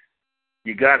pursue this,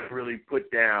 you got to really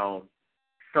put down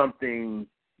something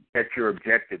that your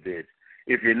objective is.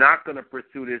 If you're not going to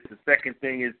pursue this, the second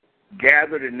thing is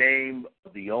gather the name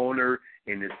of the owner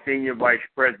and the senior vice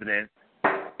president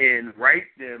and write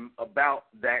them about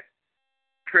that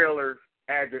trailer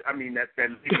address. I mean, the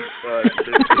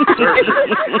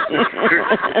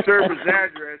service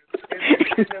address.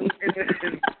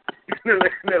 And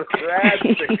the last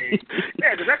thing,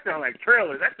 yeah, because that sounds like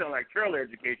trailer. That sounds like trailer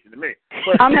education to me.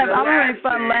 But I'm having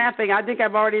fun laughing. I think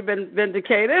I've already been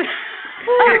vindicated.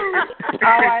 Oh,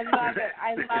 I love it.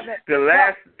 I love it.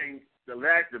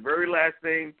 The very last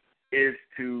thing is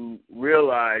to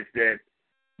realize that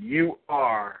you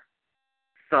are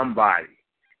somebody,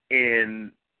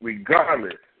 and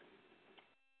regardless,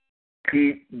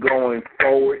 keep going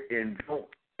forward and don't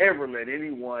ever let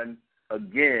anyone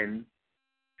again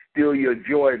steal your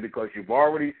joy, because you've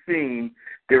already seen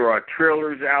there are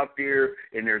trailers out there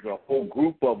and there's a whole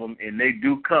group of them, and they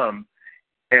do come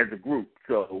as a group.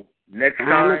 So next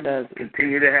time,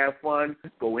 continue to have fun.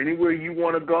 Go anywhere you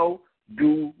want to go.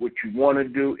 Do what you want to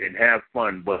do and have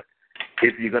fun. But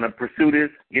if you're going to pursue this,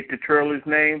 get the trailer's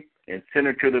name and send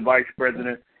it to the vice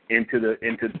president into the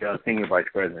senior vice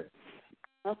president.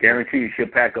 Okay. Guarantee you she'll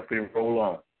pack up and roll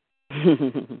on.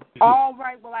 All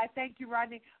right. Well, I thank you,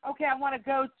 Rodney. Okay, I want to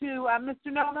go to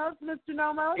Mr. Nomos. Mr.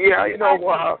 Nomos? Yeah,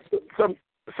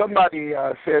 somebody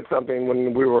said something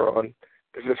when we were on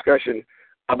this discussion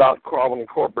about calling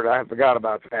corporate. I forgot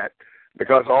about that,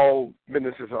 because all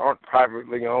businesses aren't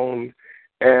privately owned.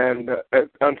 And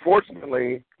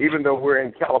unfortunately, even though we're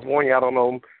in California, I don't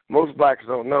know, most blacks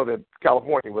don't know that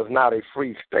California was not a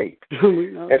free state.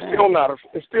 It's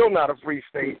still not a free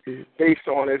state based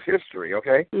on its history,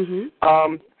 okay?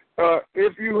 Mm-hmm.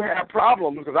 If you have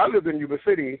problems, because I lived in Yuba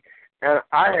City, and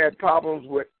I had problems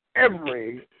with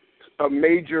every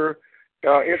major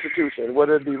institution,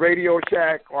 whether it be Radio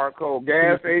Shack, Arco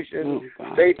gas station,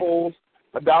 Staples,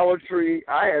 a Dollar Tree.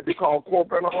 I had to call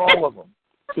corporate on all of them.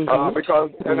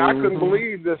 Because I couldn't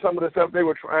believe that some of the stuff they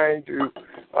were trying to,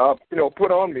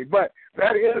 put on me. But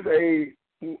that is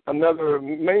another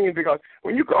main, because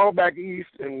when you call back east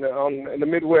in the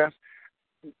Midwest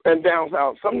and down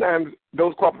south, sometimes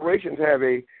those corporations have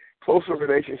a closer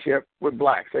relationship with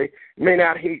blacks. They may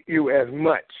not hate you as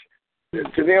much.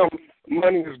 To them,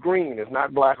 money is green; it's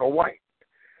not black or white.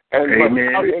 And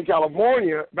out here in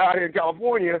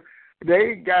California,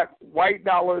 they got white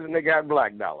dollars and they got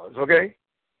black dollars. Okay.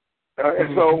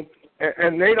 And so,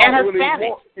 and they don't really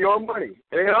want your money.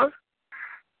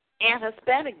 And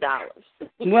Hispanic dollars.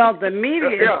 Well, the media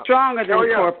is stronger than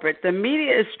corporate. The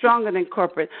media is stronger than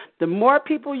corporate. The more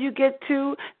people you get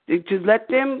to let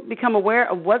them become aware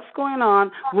of what's going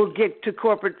on, will get to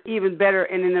corporate even better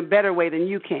and in a better way than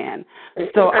you can.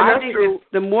 So I think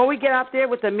the more we get out there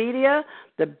with the media,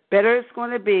 the better it's going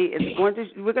to be.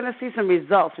 We're going to see some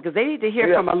results, because they need to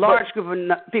hear from a large group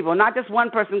of people, not just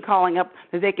one person calling up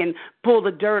that they can pull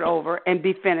the dirt over and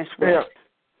be finished with. Yeah.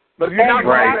 But if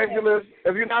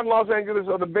you're not in Los Angeles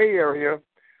or the Bay Area,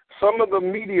 some of the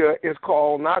media is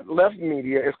called not left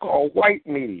media, it's called white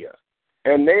media.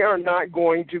 And they are not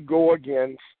going to go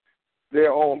against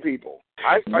their own people.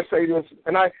 I say this,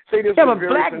 and I say this. Yeah, but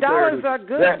black dollars are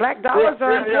good. Black dollars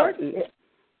are important.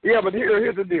 Yeah, but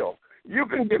here's the deal. You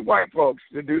can get white folks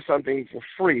to do something for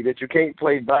free that you can't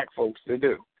pay black folks to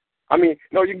do. You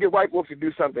can get white folks to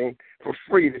do something for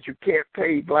free that you can't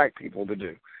pay black people to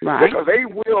do. Right. Because they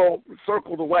will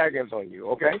circle the wagons on you,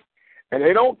 okay? And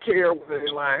they don't care whether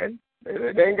they're lying.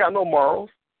 They ain't got no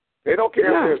morals. They don't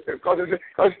care because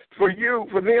for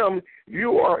them,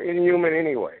 you are inhuman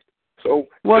anyway. So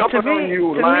jumping on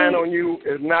you, lying on you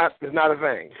is not a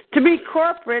thing. To me,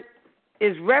 corporate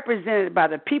is represented by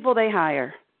the people they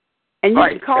hire. And you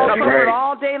can call corporate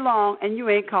all day long, and you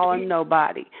ain't calling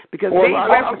nobody, because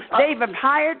they've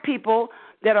hired people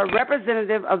that are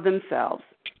representative of themselves.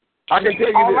 I can tell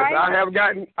you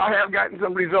this: I have gotten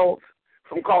some results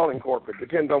from calling corporate.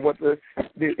 Depends on what the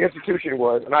institution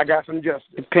was, and I got some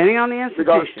justice. Depending on the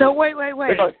institution. So wait.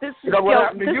 This is what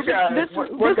happened to you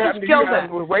guys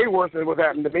was way worse than what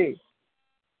happened to me.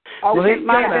 Well, it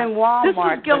might have been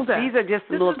Walmart, but these are just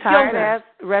little tired-ass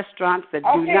restaurants that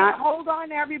do not... Okay, hold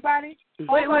on, everybody.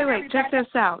 Wait. Check this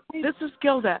out. This is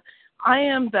Gilda. I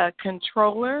am the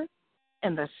controller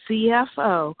and the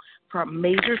CFO for a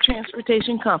major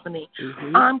transportation company.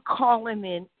 Mm-hmm. I'm calling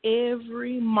in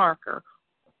every marker.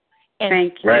 And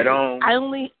thank you. Right on.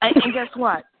 And guess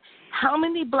what? How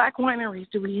many black wineries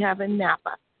do we have in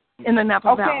Napa, in the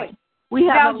Napa Valley? We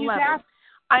have 11.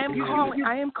 I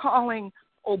am calling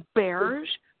Auberge,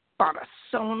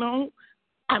 Barbassono.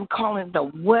 I'm calling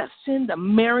the Westin, the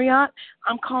Marriott.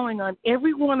 I'm calling on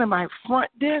every one of my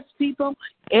front desk people,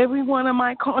 every one of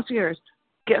my concierges.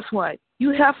 Guess what?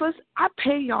 You heifers, I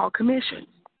pay y'all commissions.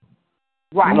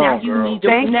 Right. Now you need to.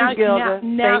 Thank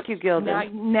you, Gilda.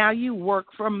 Now you work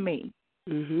for me.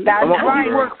 Mm-hmm. That's right.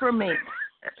 You work for me.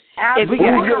 If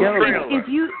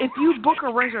you book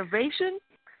a reservation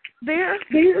there,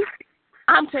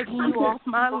 I'm taking you off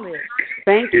my list.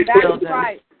 Thank you, That's Gilda.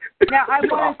 right. Now, I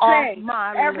want to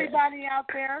say, everybody out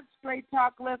there, Straight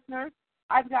Talk listeners,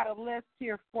 I've got a list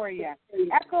here for you.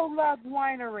 Echo Love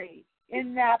Winery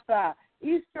in Napa,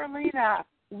 Easterlina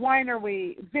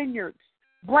Winery, Vineyards,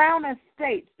 Brown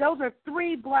Estates. Those are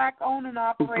 3 black-owned and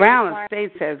operated Brown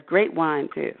Estates has great wine,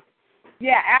 too.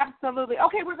 Yeah, absolutely.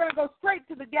 Okay, we're going to go straight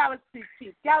to the Galaxy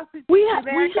Chief. We have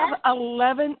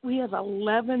 11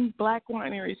 black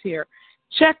wineries here.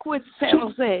 Check with San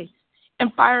Jose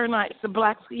and Fire Nights, the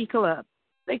Black Ski Club.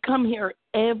 They come here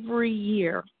every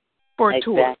year for a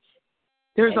tour.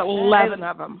 There's 11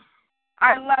 of them.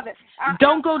 I love it.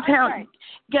 Don't go down. Right.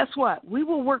 Guess what? We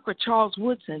will work with Charles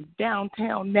Woodson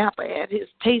downtown Napa at his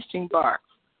tasting bar.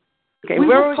 Okay,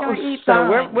 where are we going to eat,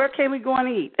 though? Where can we go and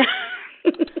eat?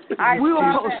 We will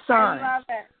post signs. I love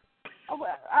it. Oh,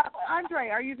 Andre,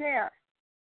 are you there?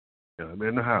 Yeah, I'm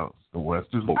in the house. The West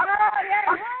is open.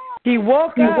 He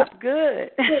woke up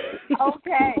good.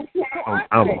 Okay.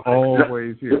 I'm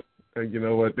always here. And you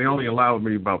know what? They only allow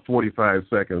me about 45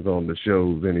 seconds on the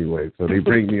shows anyway, so they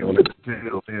bring me on at the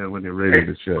tail end when they're ready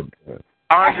to shut down.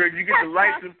 Andre, did you get the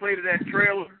license plate of that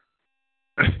trailer?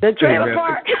 The trailer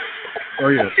park. Oh,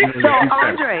 yeah. So,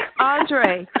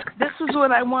 Andre, this is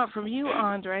what I want from you,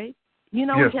 Andre. You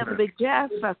know, we have a big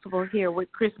jazz festival here with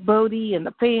Chris Bodie and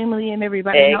the family and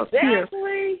everybody else here.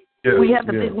 Yeah, we have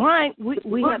the big wine.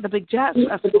 We have the big jazz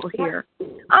festival here.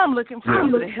 I'm looking for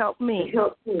you to help me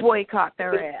boycott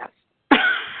their ass.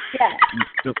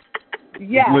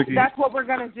 Yes, that's what we're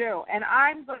going to do. And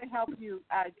I'm going to help you,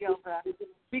 Gilda.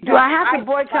 Do I have to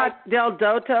boycott Del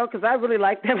Doto? Because I really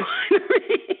like that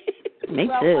winery. Me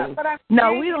too.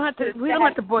 No, we don't have to. We don't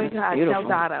have to boycott Del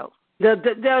Doto. Del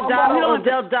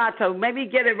Doto. Maybe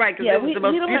get it right because it was the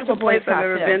most beautiful place I've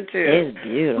ever been to. It's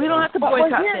beautiful. We don't have to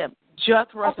boycott them.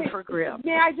 Just Rutherford Grill.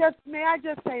 May I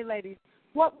just say, ladies,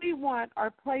 what we want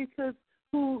are places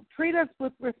who treat us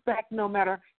with respect no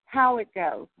matter how it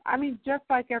goes. I mean, just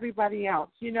like everybody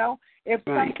else, you know. If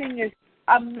something is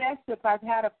amiss, if I've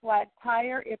had a flat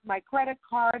tire, if my credit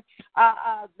card,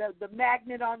 the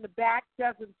magnet on the back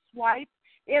doesn't swipe,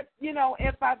 if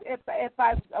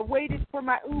I've waited for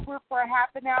my Uber for a half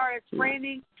an hour, it's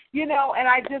raining, you know, and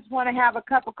I just want to have a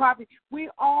cup of coffee. We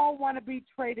all want to be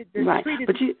treated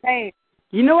the same.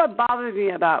 You know what bothers me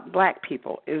about black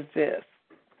people is this.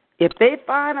 If they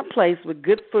find a place with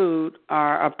good food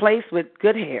or a place with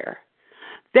good hair,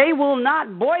 they will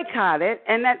not boycott it,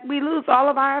 and that we lose all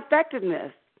of our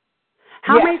effectiveness.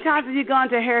 How many times have you gone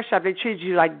to a hair shop, they treat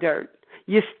you like dirt?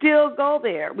 You still go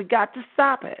there. We got to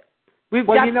stop it. We've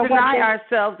got to deny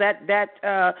ourselves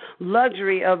that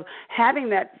luxury of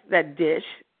having that dish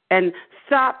and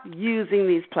stop using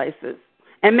these places.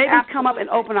 And maybe come up and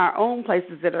open our own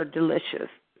places that are delicious.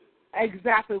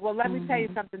 Exactly. Well, let me tell you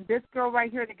something. This girl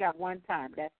right here, they got one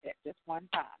time. That's it. Just one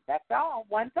time. That's all.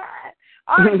 One time.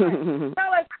 All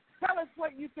right. Tell us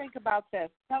what you think about this.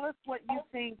 Tell us what you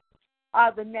think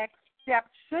the next step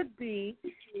should be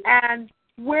and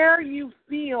where you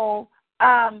feel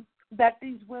that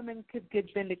these women could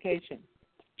get vindication.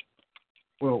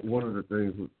 Well, one of the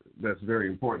things that's very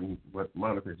important, what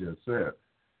Monica just said,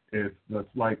 is that's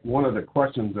like one of the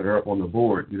questions that are up on the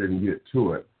board. You didn't get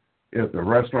to it. If the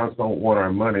restaurants don't want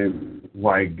our money,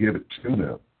 why give it to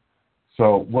them?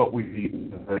 So what we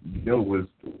deal with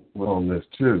on this,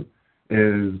 too,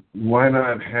 is why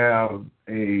not have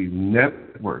a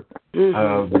network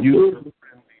of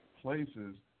user-friendly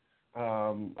places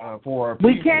for our people?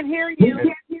 We can't hear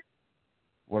you.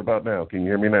 What about now? Can you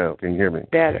hear me now? Can you hear me?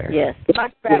 Better, yes.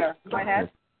 Much better. Go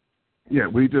ahead. Yeah,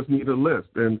 we just need a list.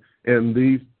 And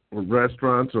these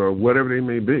restaurants or whatever they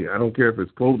may be, I don't care if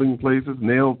it's clothing places,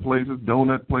 nail places,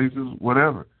 donut places,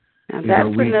 whatever. Now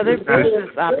that's another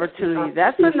business opportunity.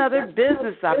 That's another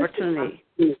business opportunity.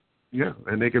 Yeah,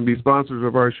 and they can be sponsors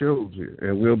of our shows here.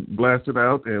 And we'll blast it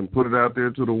out and put it out there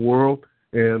to the world.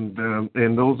 And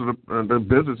those are the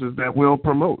businesses that we'll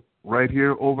promote. right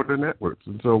here over the networks.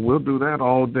 And so we'll do that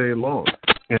all day long.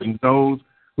 And those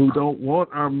who don't want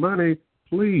our money,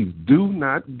 please do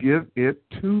not give it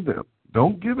to them.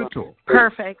 Don't give it to them.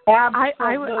 Perfect.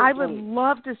 I would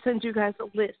love to send you guys a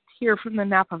list here from the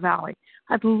Napa Valley.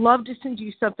 I'd love to send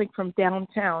you something from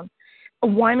downtown.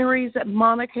 Wineries that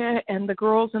Monica and the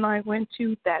girls and I went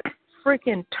to that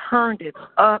freaking turned it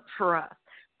up for us.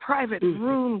 Private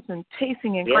rooms and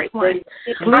tasting and great wine.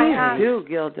 Please do,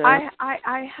 Gilda.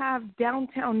 I have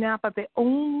downtown Napa, the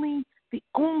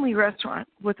only restaurant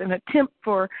with an attempt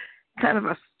for kind of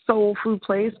a soul food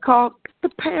place called The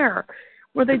Pear,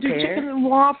 where they do chicken and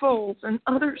waffles and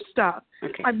other stuff.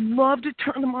 Okay. I'd love to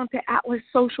turn them on to Atlas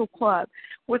Social Club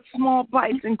with small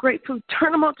bites and great food.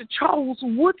 Turn them on to Charles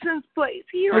Woodson's place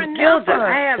here in Napa. Gilda,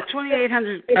 I have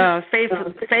 2,800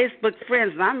 Facebook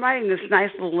friends, and I'm writing this nice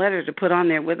little letter to put on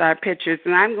there with our pictures,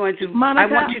 and I'm going to. Monica,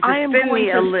 I want you to send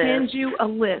me a list. Send you a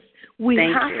list. We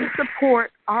have to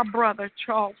support our brother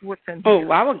Charles Woodson. Oh,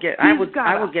 I will get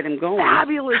him going.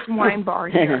 Fabulous wine bar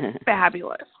here.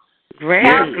 Fabulous. Great.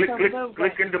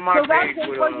 Click into my page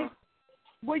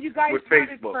you guys with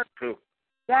Facebook too.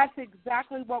 That's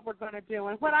exactly what we're going to do.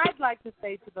 And what I'd like to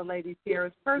say to the ladies here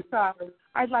is, first off,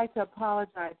 I'd like to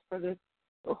apologize for this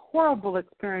horrible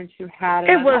experience you had.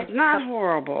 It was not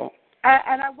horrible.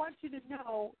 And I want you to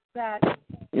know that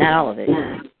not all of it.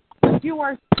 You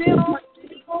are still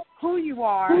who you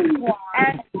are,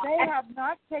 and they have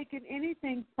not taken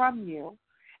anything from you,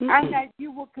 and that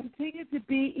you will continue to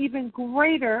be even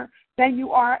greater than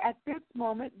you are at this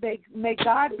moment. May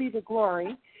God be the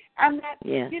glory, and that,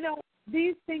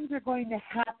 these things are going to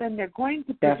happen. They're going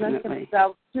to present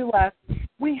themselves to us.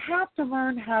 We have to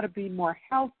learn how to be more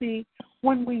healthy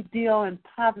when we deal in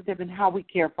positive and how we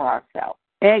care for ourselves.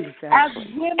 Exactly. As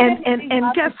women,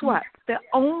 and guess what? The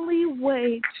only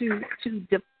way to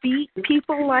defeat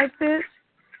people like this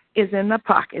is in the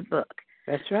pocketbook.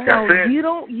 That's right. So you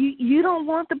don't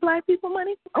want the black people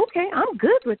money? Okay, I'm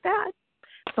good with that.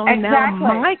 So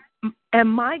now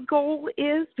my goal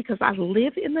is, because I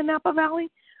live in the Napa Valley,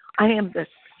 I am the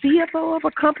CFO of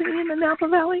a company in the Napa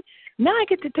Valley. Now I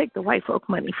get to take the white folk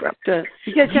money from you.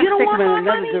 You don't want take them in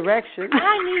another money? direction.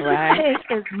 I need to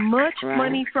take as much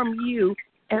money from you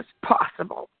as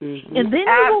possible. Mm-hmm. And then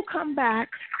you will come back.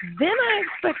 Then I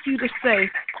expect you to say,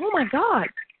 oh, my God,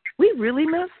 we really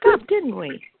messed up, didn't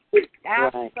we?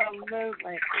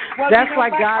 Absolutely. Well, that's why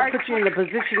God put you in the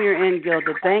position you're in,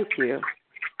 Gilda. Thank you.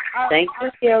 Thank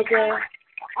you, Gilda.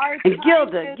 And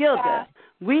Gilda,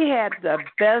 we had the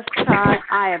best time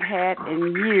I have had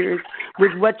in years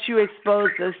with what you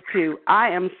exposed us to. I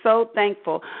am so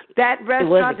thankful. That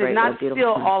restaurant did not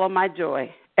steal all of my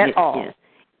joy at all. Yes.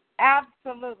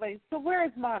 Absolutely. So where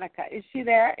is Monica? Is she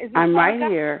there? I'm Monica?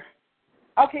 right here.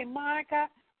 Okay, Monica,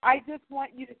 I just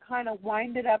want you to kind of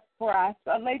wind it up for us.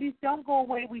 Ladies, don't go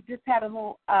away. We just had a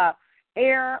little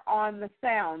air on the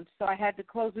sound, so I had to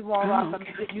close it all off. I'm going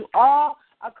to give you all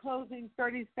a closing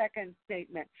 30-second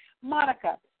statement.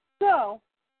 Monica, so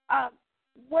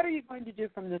what are you going to do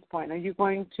from this point? Are you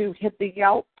going to hit the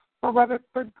Yelp for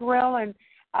Rutherford Grill and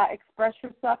express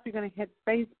yourself? You're going to hit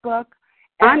Facebook?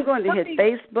 I'm going to hit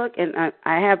Facebook, and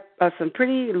I have some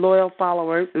pretty loyal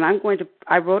followers, and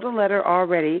I wrote a letter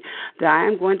already that I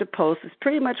am going to post. It's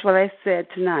pretty much what I said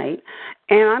tonight,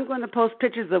 and I'm going to post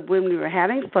pictures of when we were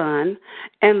having fun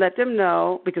and let them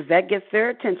know, because that gets their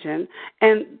attention,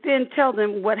 and then tell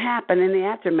them what happened in the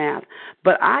aftermath.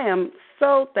 But I am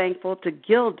so thankful to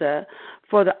Gilda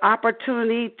for the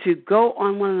opportunity to go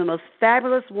on one of the most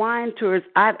fabulous wine tours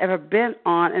I've ever been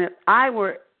on, and if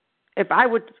I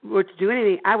were to do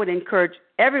anything, I would encourage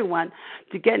everyone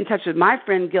to get in touch with my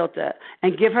friend Gilda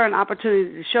and give her an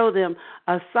opportunity to show them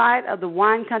a side of the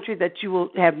wine country that you will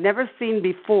have never seen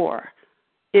before.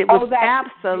 It was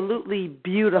absolutely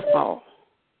beautiful.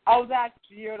 Oh, that's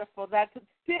beautiful. That's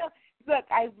still, look,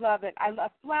 I love it. I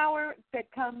love flower that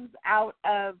comes out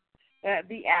of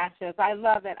the ashes. I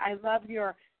love it.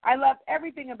 I love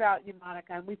everything about you,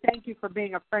 Monica, and we thank you for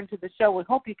being a friend to the show. We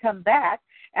hope you come back.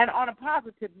 And on a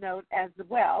positive note as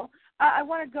well, I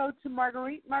want to go to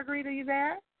Marguerite. Marguerite, are you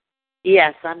there?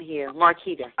 Yes, I'm here.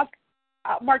 Marquita.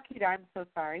 Marquita, I'm so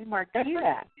sorry.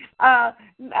 Marquita.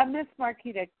 Miss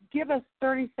Marquita, give us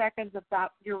 30 seconds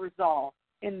about your resolve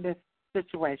in this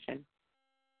situation.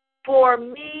 For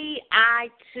me, I,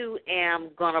 too,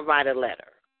 am going to write a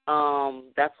letter.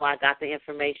 That's why I got the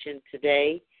information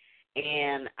today.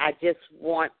 And I just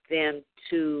want them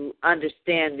to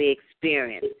understand the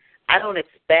experience. I don't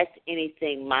expect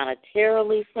anything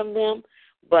monetarily from them,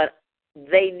 but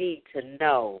they need to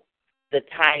know the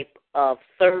type of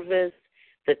service,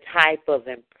 the type of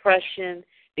impression,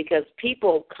 because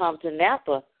people come to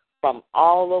Napa from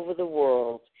all over the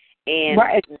world. And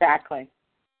right, exactly.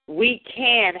 we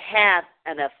can have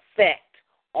an effect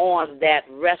on that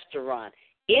restaurant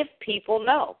if people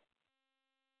know.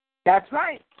 That's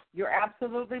right. You're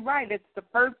absolutely right. It's the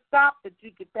first stop that you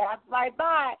could pass right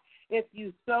by if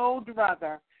you so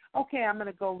druther. Okay, I'm going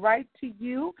to go right to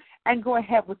you and go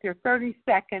ahead with your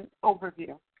 30-second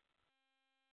overview.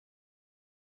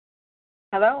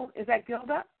 Hello, is that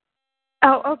Gilda?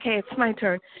 Oh, okay, it's my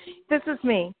turn. This is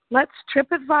me. Let's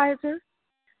TripAdvisor,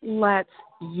 let's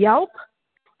Yelp,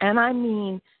 and I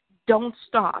mean don't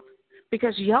stop,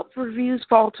 because Yelp reviews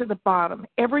fall to the bottom.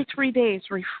 Every 3 days,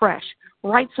 refresh,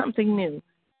 write something new.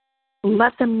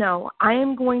 Let them know. I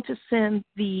am going to send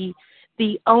the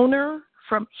owner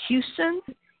from Houston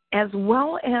as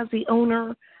well as the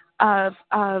owner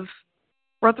of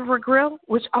Rutherford Grill,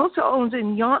 which also owns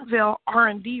in Yountville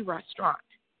R&D restaurant.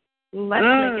 Let's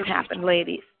make it happen,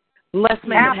 ladies. Let's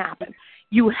make it happen.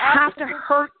 You have to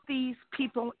hurt these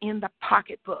people in the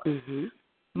pocketbook. Mm-hmm.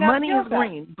 Money now, is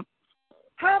green.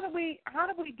 How do we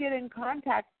get in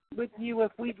contact with you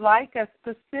if we'd like a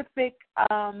specific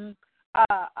wine?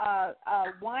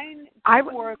 I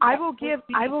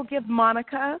will give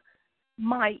Monica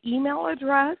my email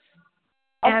address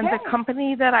and the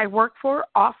company that I work for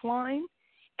offline,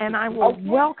 and I will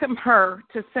welcome her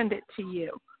to send it to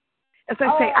you. As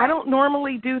I say, I don't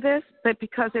normally do this, but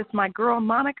because it's my girl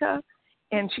Monica,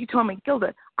 and she told me,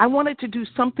 Gilda, I wanted to do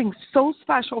something so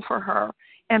special for her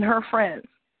and her friends.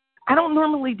 I don't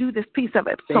normally do this piece of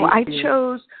it. So I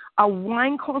chose a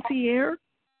wine concierge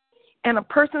and a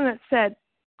person that said,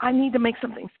 I need to make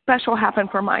something special happen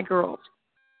for my girls.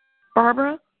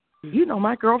 Barbara, you know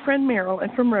my girlfriend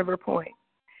Marilyn from River Point.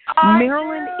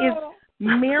 Marilyn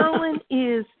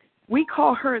is, we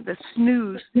call her the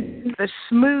snooze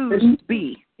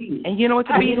bee. And you know what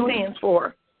the B stands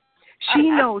for? She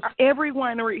knows every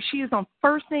winery. She is on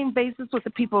first name basis with the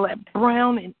people at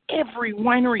Brown and every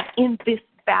winery in this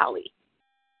valley.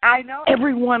 I know.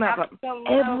 Every one of them.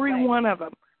 Absolutely. Every one of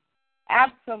them.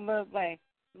 Absolutely.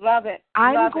 Love it.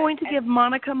 I'm going to give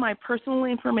Monica my personal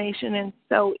information, and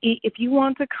so if you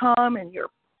want to come and your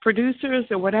producers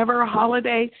or whatever, a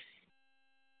holiday,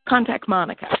 contact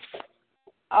Monica.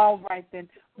 All right, then.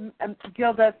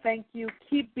 Gilda, thank you.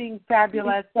 Keep being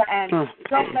fabulous, and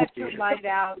don't let your light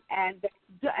out. And,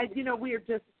 you know, we are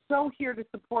just so here to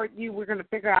support you. We're going to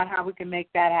figure out how we can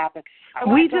make that happen.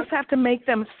 We just have to make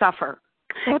them suffer.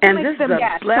 And this is a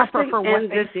blessing in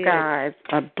disguise.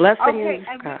 A blessing in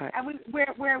disguise. And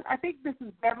we're, I think this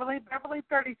is Beverly. Beverly,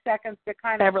 30 seconds to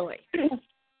kind of. Beverly.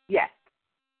 Yes.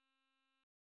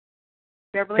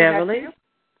 Beverly?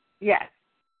 Yes.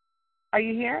 Are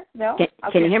you here? No?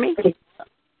 Can you hear me?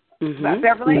 Mm-hmm.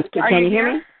 Beverly, can you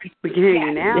hear me? We can hear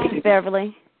you now. This is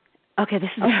Beverly. Okay, this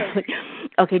is Beverly.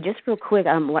 Okay, just real quick,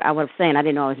 what I was saying, I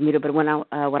didn't know I was muted, but what I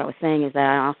was saying is that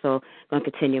I'm also going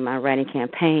to continue my writing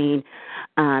campaign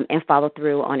and follow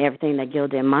through on everything that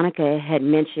Gilda and Monica had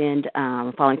mentioned,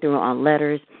 following through on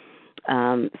letters,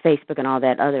 Facebook and all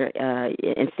that other,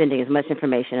 and sending as much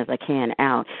information as I can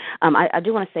out. I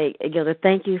do want to say, Gilda,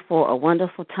 thank you for a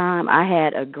wonderful time. I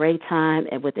had a great time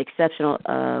with the exceptional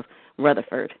of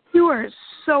Rutherford. You are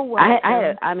so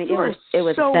welcome. I mean, it was so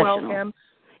exceptional. Welcome.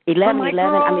 11,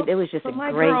 I mean, it was just a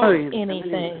great.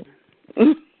 Anything.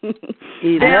 11.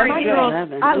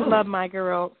 I love my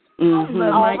girls. Mm-hmm. I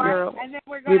love my girls. And then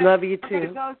we love you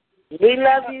too. We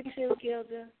love you too,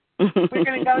 Gilda. We're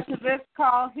going to go to this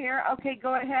call here. Okay,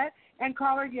 go ahead. And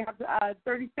caller, you have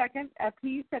 30 seconds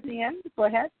piece at the end. Go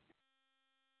ahead.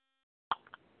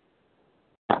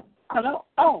 Hello?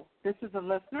 Oh, this is a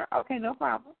listener. Okay, no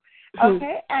problem.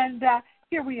 Okay, and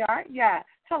here we are. Yeah.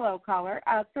 Hello, caller.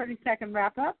 30-second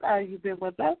wrap-up. You've been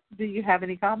with us. Do you have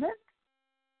any comments?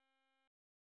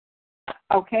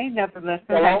 Okay, never listener.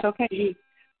 Hello? That's okay.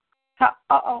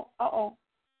 All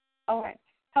right.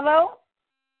 Hello?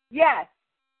 Yes.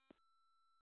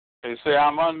 They say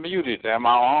I'm unmuted. Am I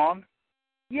on?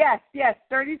 Yes.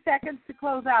 30 seconds to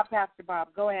close out, Pastor Bob.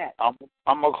 Go ahead. I'm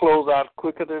going to close out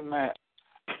quicker than that.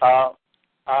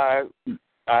 I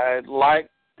like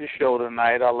the show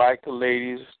tonight. I like the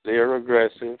ladies. They're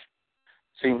aggressive.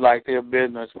 Seems like they're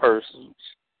business persons.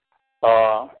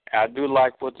 I do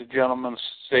like what the gentleman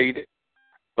stated,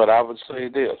 but I would say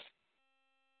this.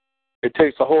 It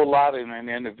takes a whole lot in an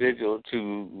individual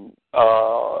to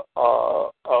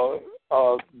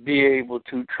be able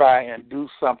to try and do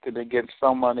something against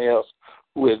someone else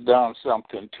who has done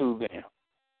something to them.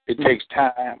 It takes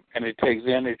time and it takes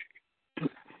energy.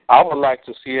 I would like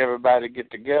to see everybody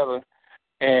get together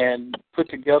and put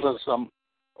together some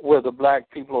where the black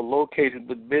people are located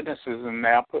with businesses in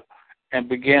Napa and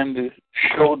begin to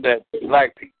show that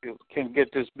black people can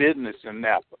get this business in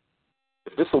Napa.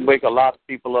 This will wake a lot of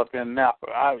people up in Napa.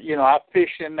 I fish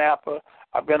in Napa.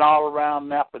 I've been all around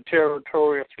Napa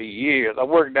territory for years. I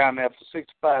worked down there for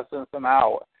 65 cents an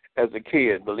hour as a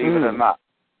kid, believe it or not.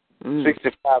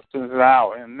 65 cents an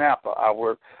hour in Napa.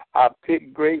 I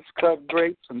picked grapes, cut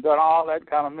grapes, and done all that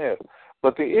kind of mess.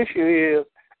 But the issue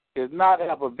is not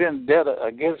have a vendetta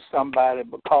against somebody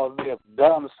because they have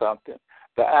done something.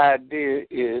 The idea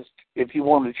is if you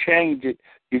want to change it,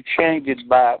 you change it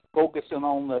by focusing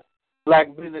on the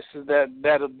black businesses that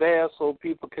are there so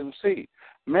people can see.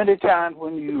 Many times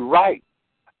when you write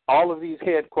all of these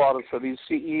headquarters for these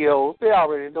CEOs, they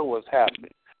already know what's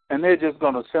happening. And they're just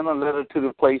going to send a letter to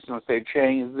the place and say,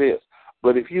 change this.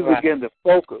 But if you begin to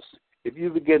focus, if you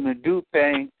begin to do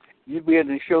things, you begin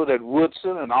to show that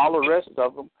Woodson and all the rest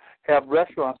of them have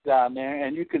restaurants down there,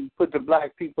 and you can put the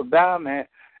black people down there,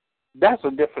 that's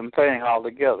a different thing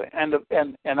altogether. And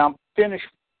I'm finished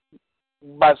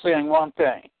by saying one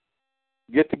thing.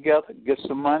 Get together, get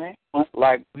some money.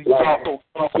 Like we talk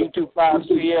on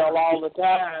P25CL all the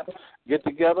time. Get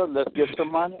together, let's get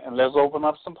some money, and let's open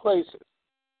up some places.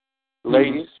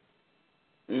 Ladies.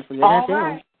 All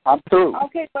right. I'm through.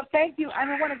 Okay, so thank you. I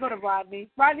don't want to go to Rodney.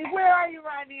 Rodney, where are you,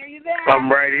 Rodney? Are you there? I'm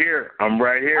right here. Oh,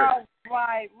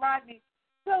 right, Rodney.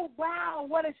 So, wow,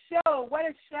 what a show. What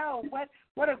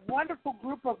a wonderful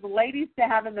group of ladies to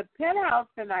have in the penthouse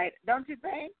tonight, don't you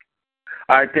think?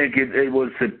 I think it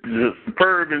was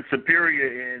superb and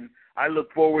superior, and I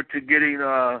look forward to getting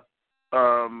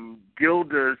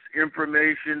Gilda's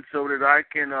information so that I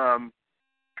can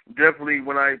definitely,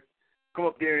 when I come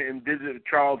up there and visit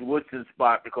Charles Woodson's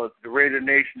spot, because the Raider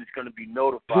Nation is going to be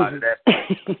notified of that.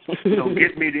 So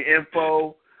get me the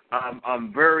info.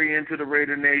 I'm very into the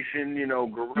Raider Nation,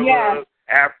 Gorilla,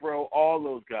 Afro, all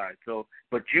those guys. So,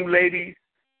 but you ladies,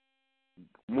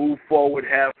 move forward,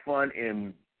 have fun,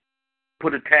 and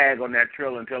put a tag on that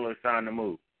trailer and tell her it's time to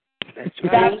move. That's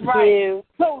right.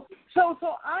 So,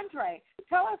 Andre,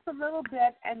 tell us a little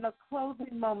bit, and the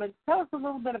closing moments, tell us a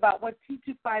little bit about what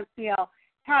T25CL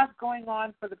has going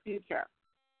on for the future.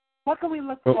 What can we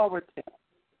look forward to?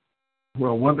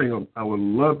 Well, one thing I would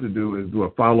love to do is do a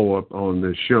follow-up on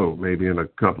this show, maybe in a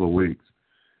couple of weeks.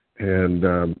 And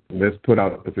let's put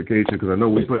out notification, because I know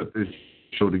we put this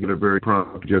show together very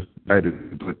prompt, just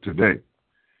decided to do it today.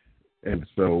 And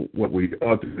so what we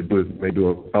ought to do is maybe do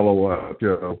a follow-up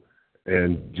show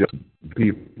and just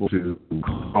people to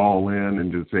call in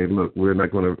and just say, look, we're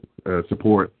not going to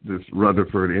support this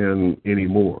Rutherford Inn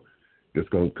anymore.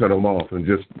 Just going to cut them off and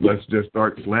let's just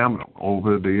start slamming them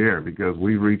over the air, because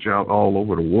we reach out all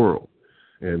over the world.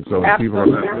 And so if people are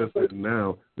not listening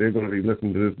now, they're going to be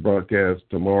listening to this broadcast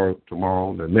tomorrow,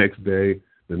 the next day,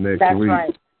 the next week.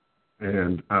 Right.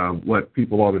 And what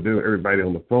people ought to do, everybody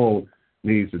on the phone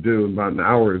needs to do in about an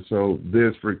hour or so,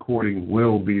 this recording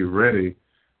will be ready.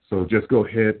 So just go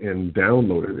ahead and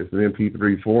download it. It's an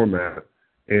MP3 format,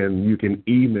 and you can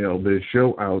email this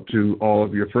show out to all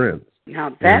of your friends.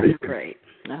 Now that's great.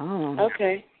 Oh,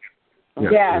 okay.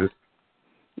 Yeah.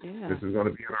 This is going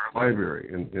to be in our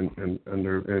library and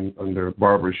under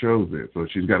Barbara's shows there. So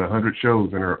she's got 100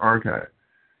 shows in her archive.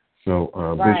 So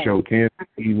this show can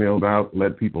be emailed out,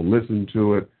 let people listen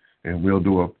to it, and we'll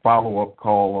do a follow-up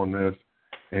call on this.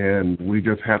 And we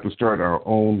just have to start our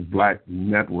own black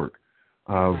network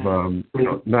of,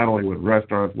 not only with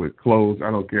restaurants, with clothes. I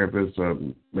don't care if it's a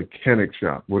mechanic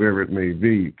shop, whatever it may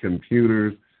be,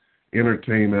 computers,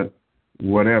 entertainment,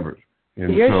 whatever.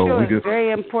 And your so show is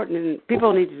very important, and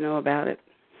people need to know about it.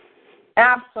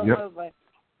 Absolutely. Yep.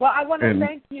 Well, I want to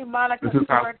thank you, Monica. This is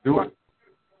how to do it.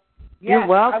 You're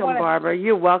welcome, Barbara.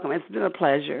 You're welcome. It's been a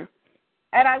pleasure.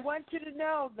 And I want you to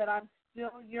know that I'm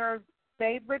still your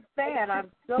favorite fan.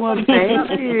 Thank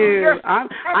you.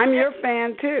 I'm your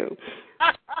fan too.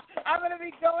 I'm going to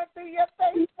be going through your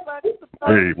Facebook.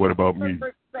 Hey, what about me?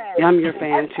 I'm your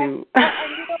fan too.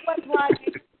 And you know what,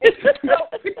 Rodney?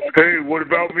 Hey, what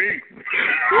about me?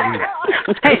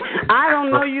 Hey, I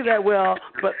don't know you that well,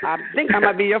 but I think I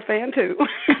might be your fan too.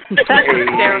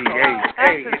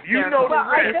 Hey, if you know the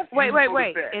rest.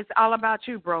 Wait. It's all about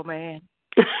you, bro, man.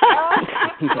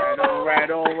 Right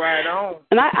on.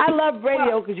 And I love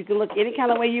radio because you can look any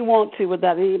kind of way you want to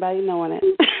without anybody knowing it.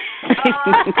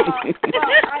 I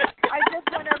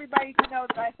just want everybody to know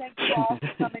that I thank you all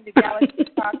for coming to Galaxy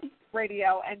Talk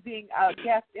Radio and being a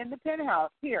guest in the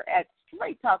penthouse here at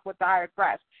Straight Talk with the Hired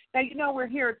Crash. Now, we're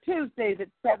here Tuesdays at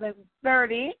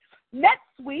 7:30.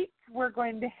 Next week, we're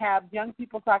going to have young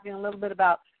people talking a little bit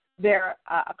about their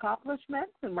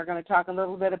accomplishments, and we're going to talk a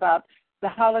little bit about the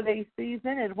holiday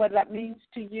season and what that means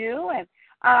to you. And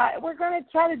we're going to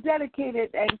try to dedicate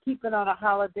it and keep it on a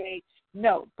holiday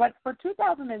note. But for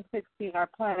 2016, our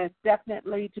plan is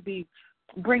definitely to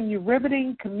bring you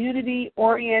riveting,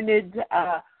 community-oriented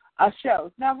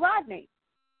shows. Now, Rodney,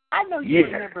 I know you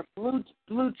remember blue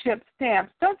chip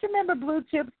stamps. Don't you remember blue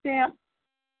chip stamps?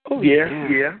 Oh,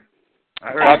 yeah.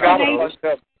 I got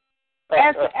it.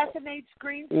 S&H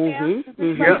green stamps.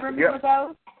 Remember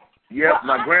those? Yep,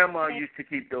 Well, my grandma used to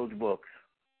keep those books.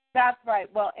 That's right.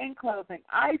 Well, in closing,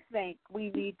 I think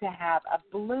we need to have a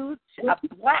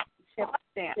black chip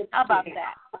stamp. How about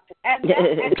that?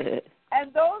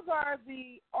 And those are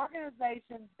the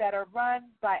organizations that are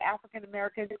run by African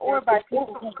Americans or by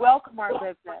people who welcome our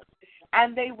business,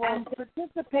 and they will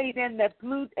participate in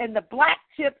the black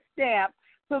chip stamp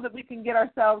so that we can get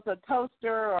ourselves a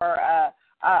toaster or a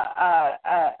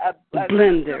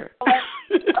blender.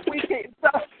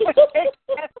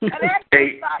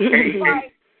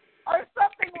 Or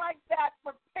something like that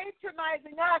for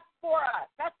patronizing us for us.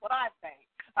 That's what I think.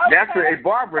 Okay.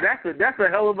 Barbara, that's a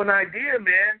hell of an idea,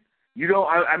 man. You know,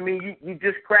 I mean, you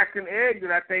just cracked an egg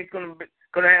that I think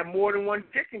gonna have more than one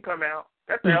chicken come out.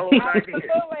 That's a hell of an idea.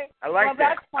 I like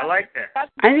that. I like that.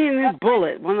 I need a new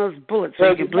bullet, one of those bullets so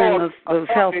you can blend those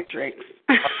health drinks.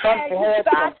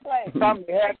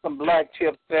 Somebody had some black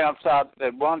chip stamps out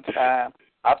at one time.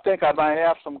 I think I might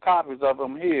have some copies of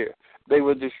them here. They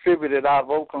were distributed out of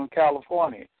Oakland,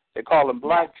 California. They call them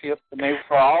black chips, and they were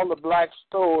for all the black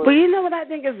stores. Well, you know what I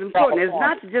think is important? It's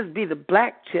not to just be the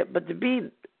black chip, but to be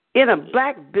in a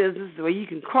black business where you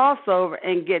can cross over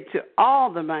and get to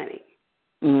all the money.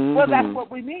 Mm-hmm. Well, that's what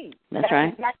we mean. That's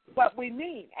right. Exactly what we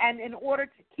mean. And in order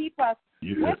to keep us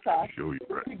with us, to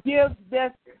give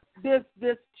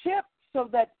this chip so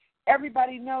that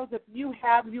everybody knows if you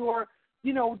have your,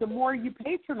 the more you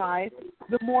patronize,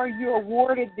 the more you're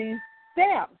awarded these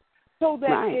stamps, so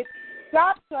that it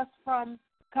stops us from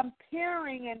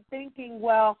comparing and thinking,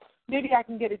 well, maybe I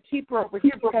can get it cheaper over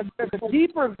here because there's a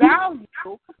deeper value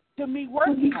to me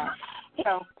working on it.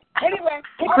 So, anyway.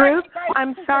 Group,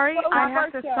 I'm sorry, I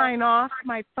have to sign off.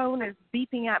 My phone is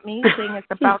beeping at me saying it's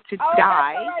about to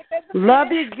die.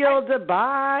 Love you, Gilda.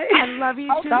 Bye. I love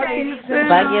you too.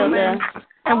 Bye, Gilda.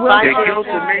 And we'll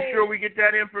Gilda, make sure we get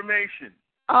that information.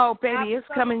 Oh, baby, it's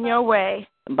coming your way.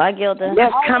 Bye, Gilda.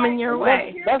 It's coming your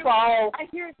way. Let's all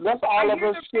of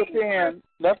us chip in.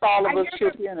 Let's all of us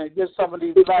chip in and get some of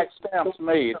these black stamps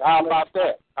made. How about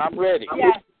that? I'm ready.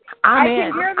 Yes. I'm I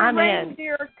in. can hear the I'm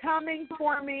reindeer coming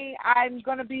for me. I'm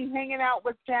going to be hanging out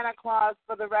with Santa Claus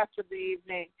for the rest of the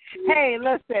evening. Hey,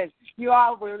 listen, you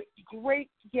all were great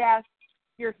guests.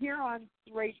 You're here on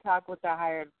Straight Talk with the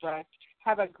Hired Brush.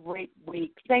 Have a great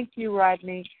week. Thank you,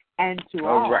 Rodney, and to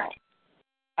all.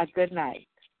 A good night.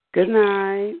 Good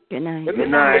night. Good night. Good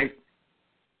night.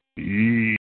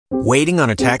 Waiting on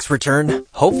a tax return?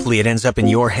 Hopefully it ends up in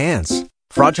your hands.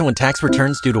 Fraudulent tax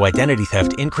returns due to identity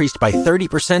theft increased by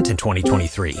 30% in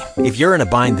 2023. If you're in a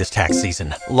bind this tax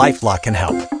season, LifeLock can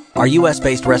help. Our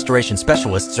U.S.-based restoration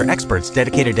specialists are experts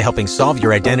dedicated to helping solve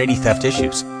your identity theft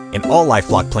issues. And all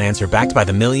LifeLock plans are backed by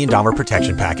the $1 Million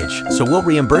Protection Package. So we'll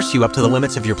reimburse you up to the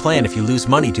limits of your plan if you lose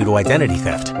money due to identity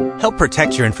theft. Help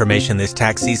protect your information this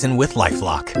tax season with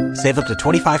LifeLock. Save up to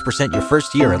 25% your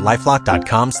first year at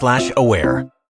LifeLock.com/aware.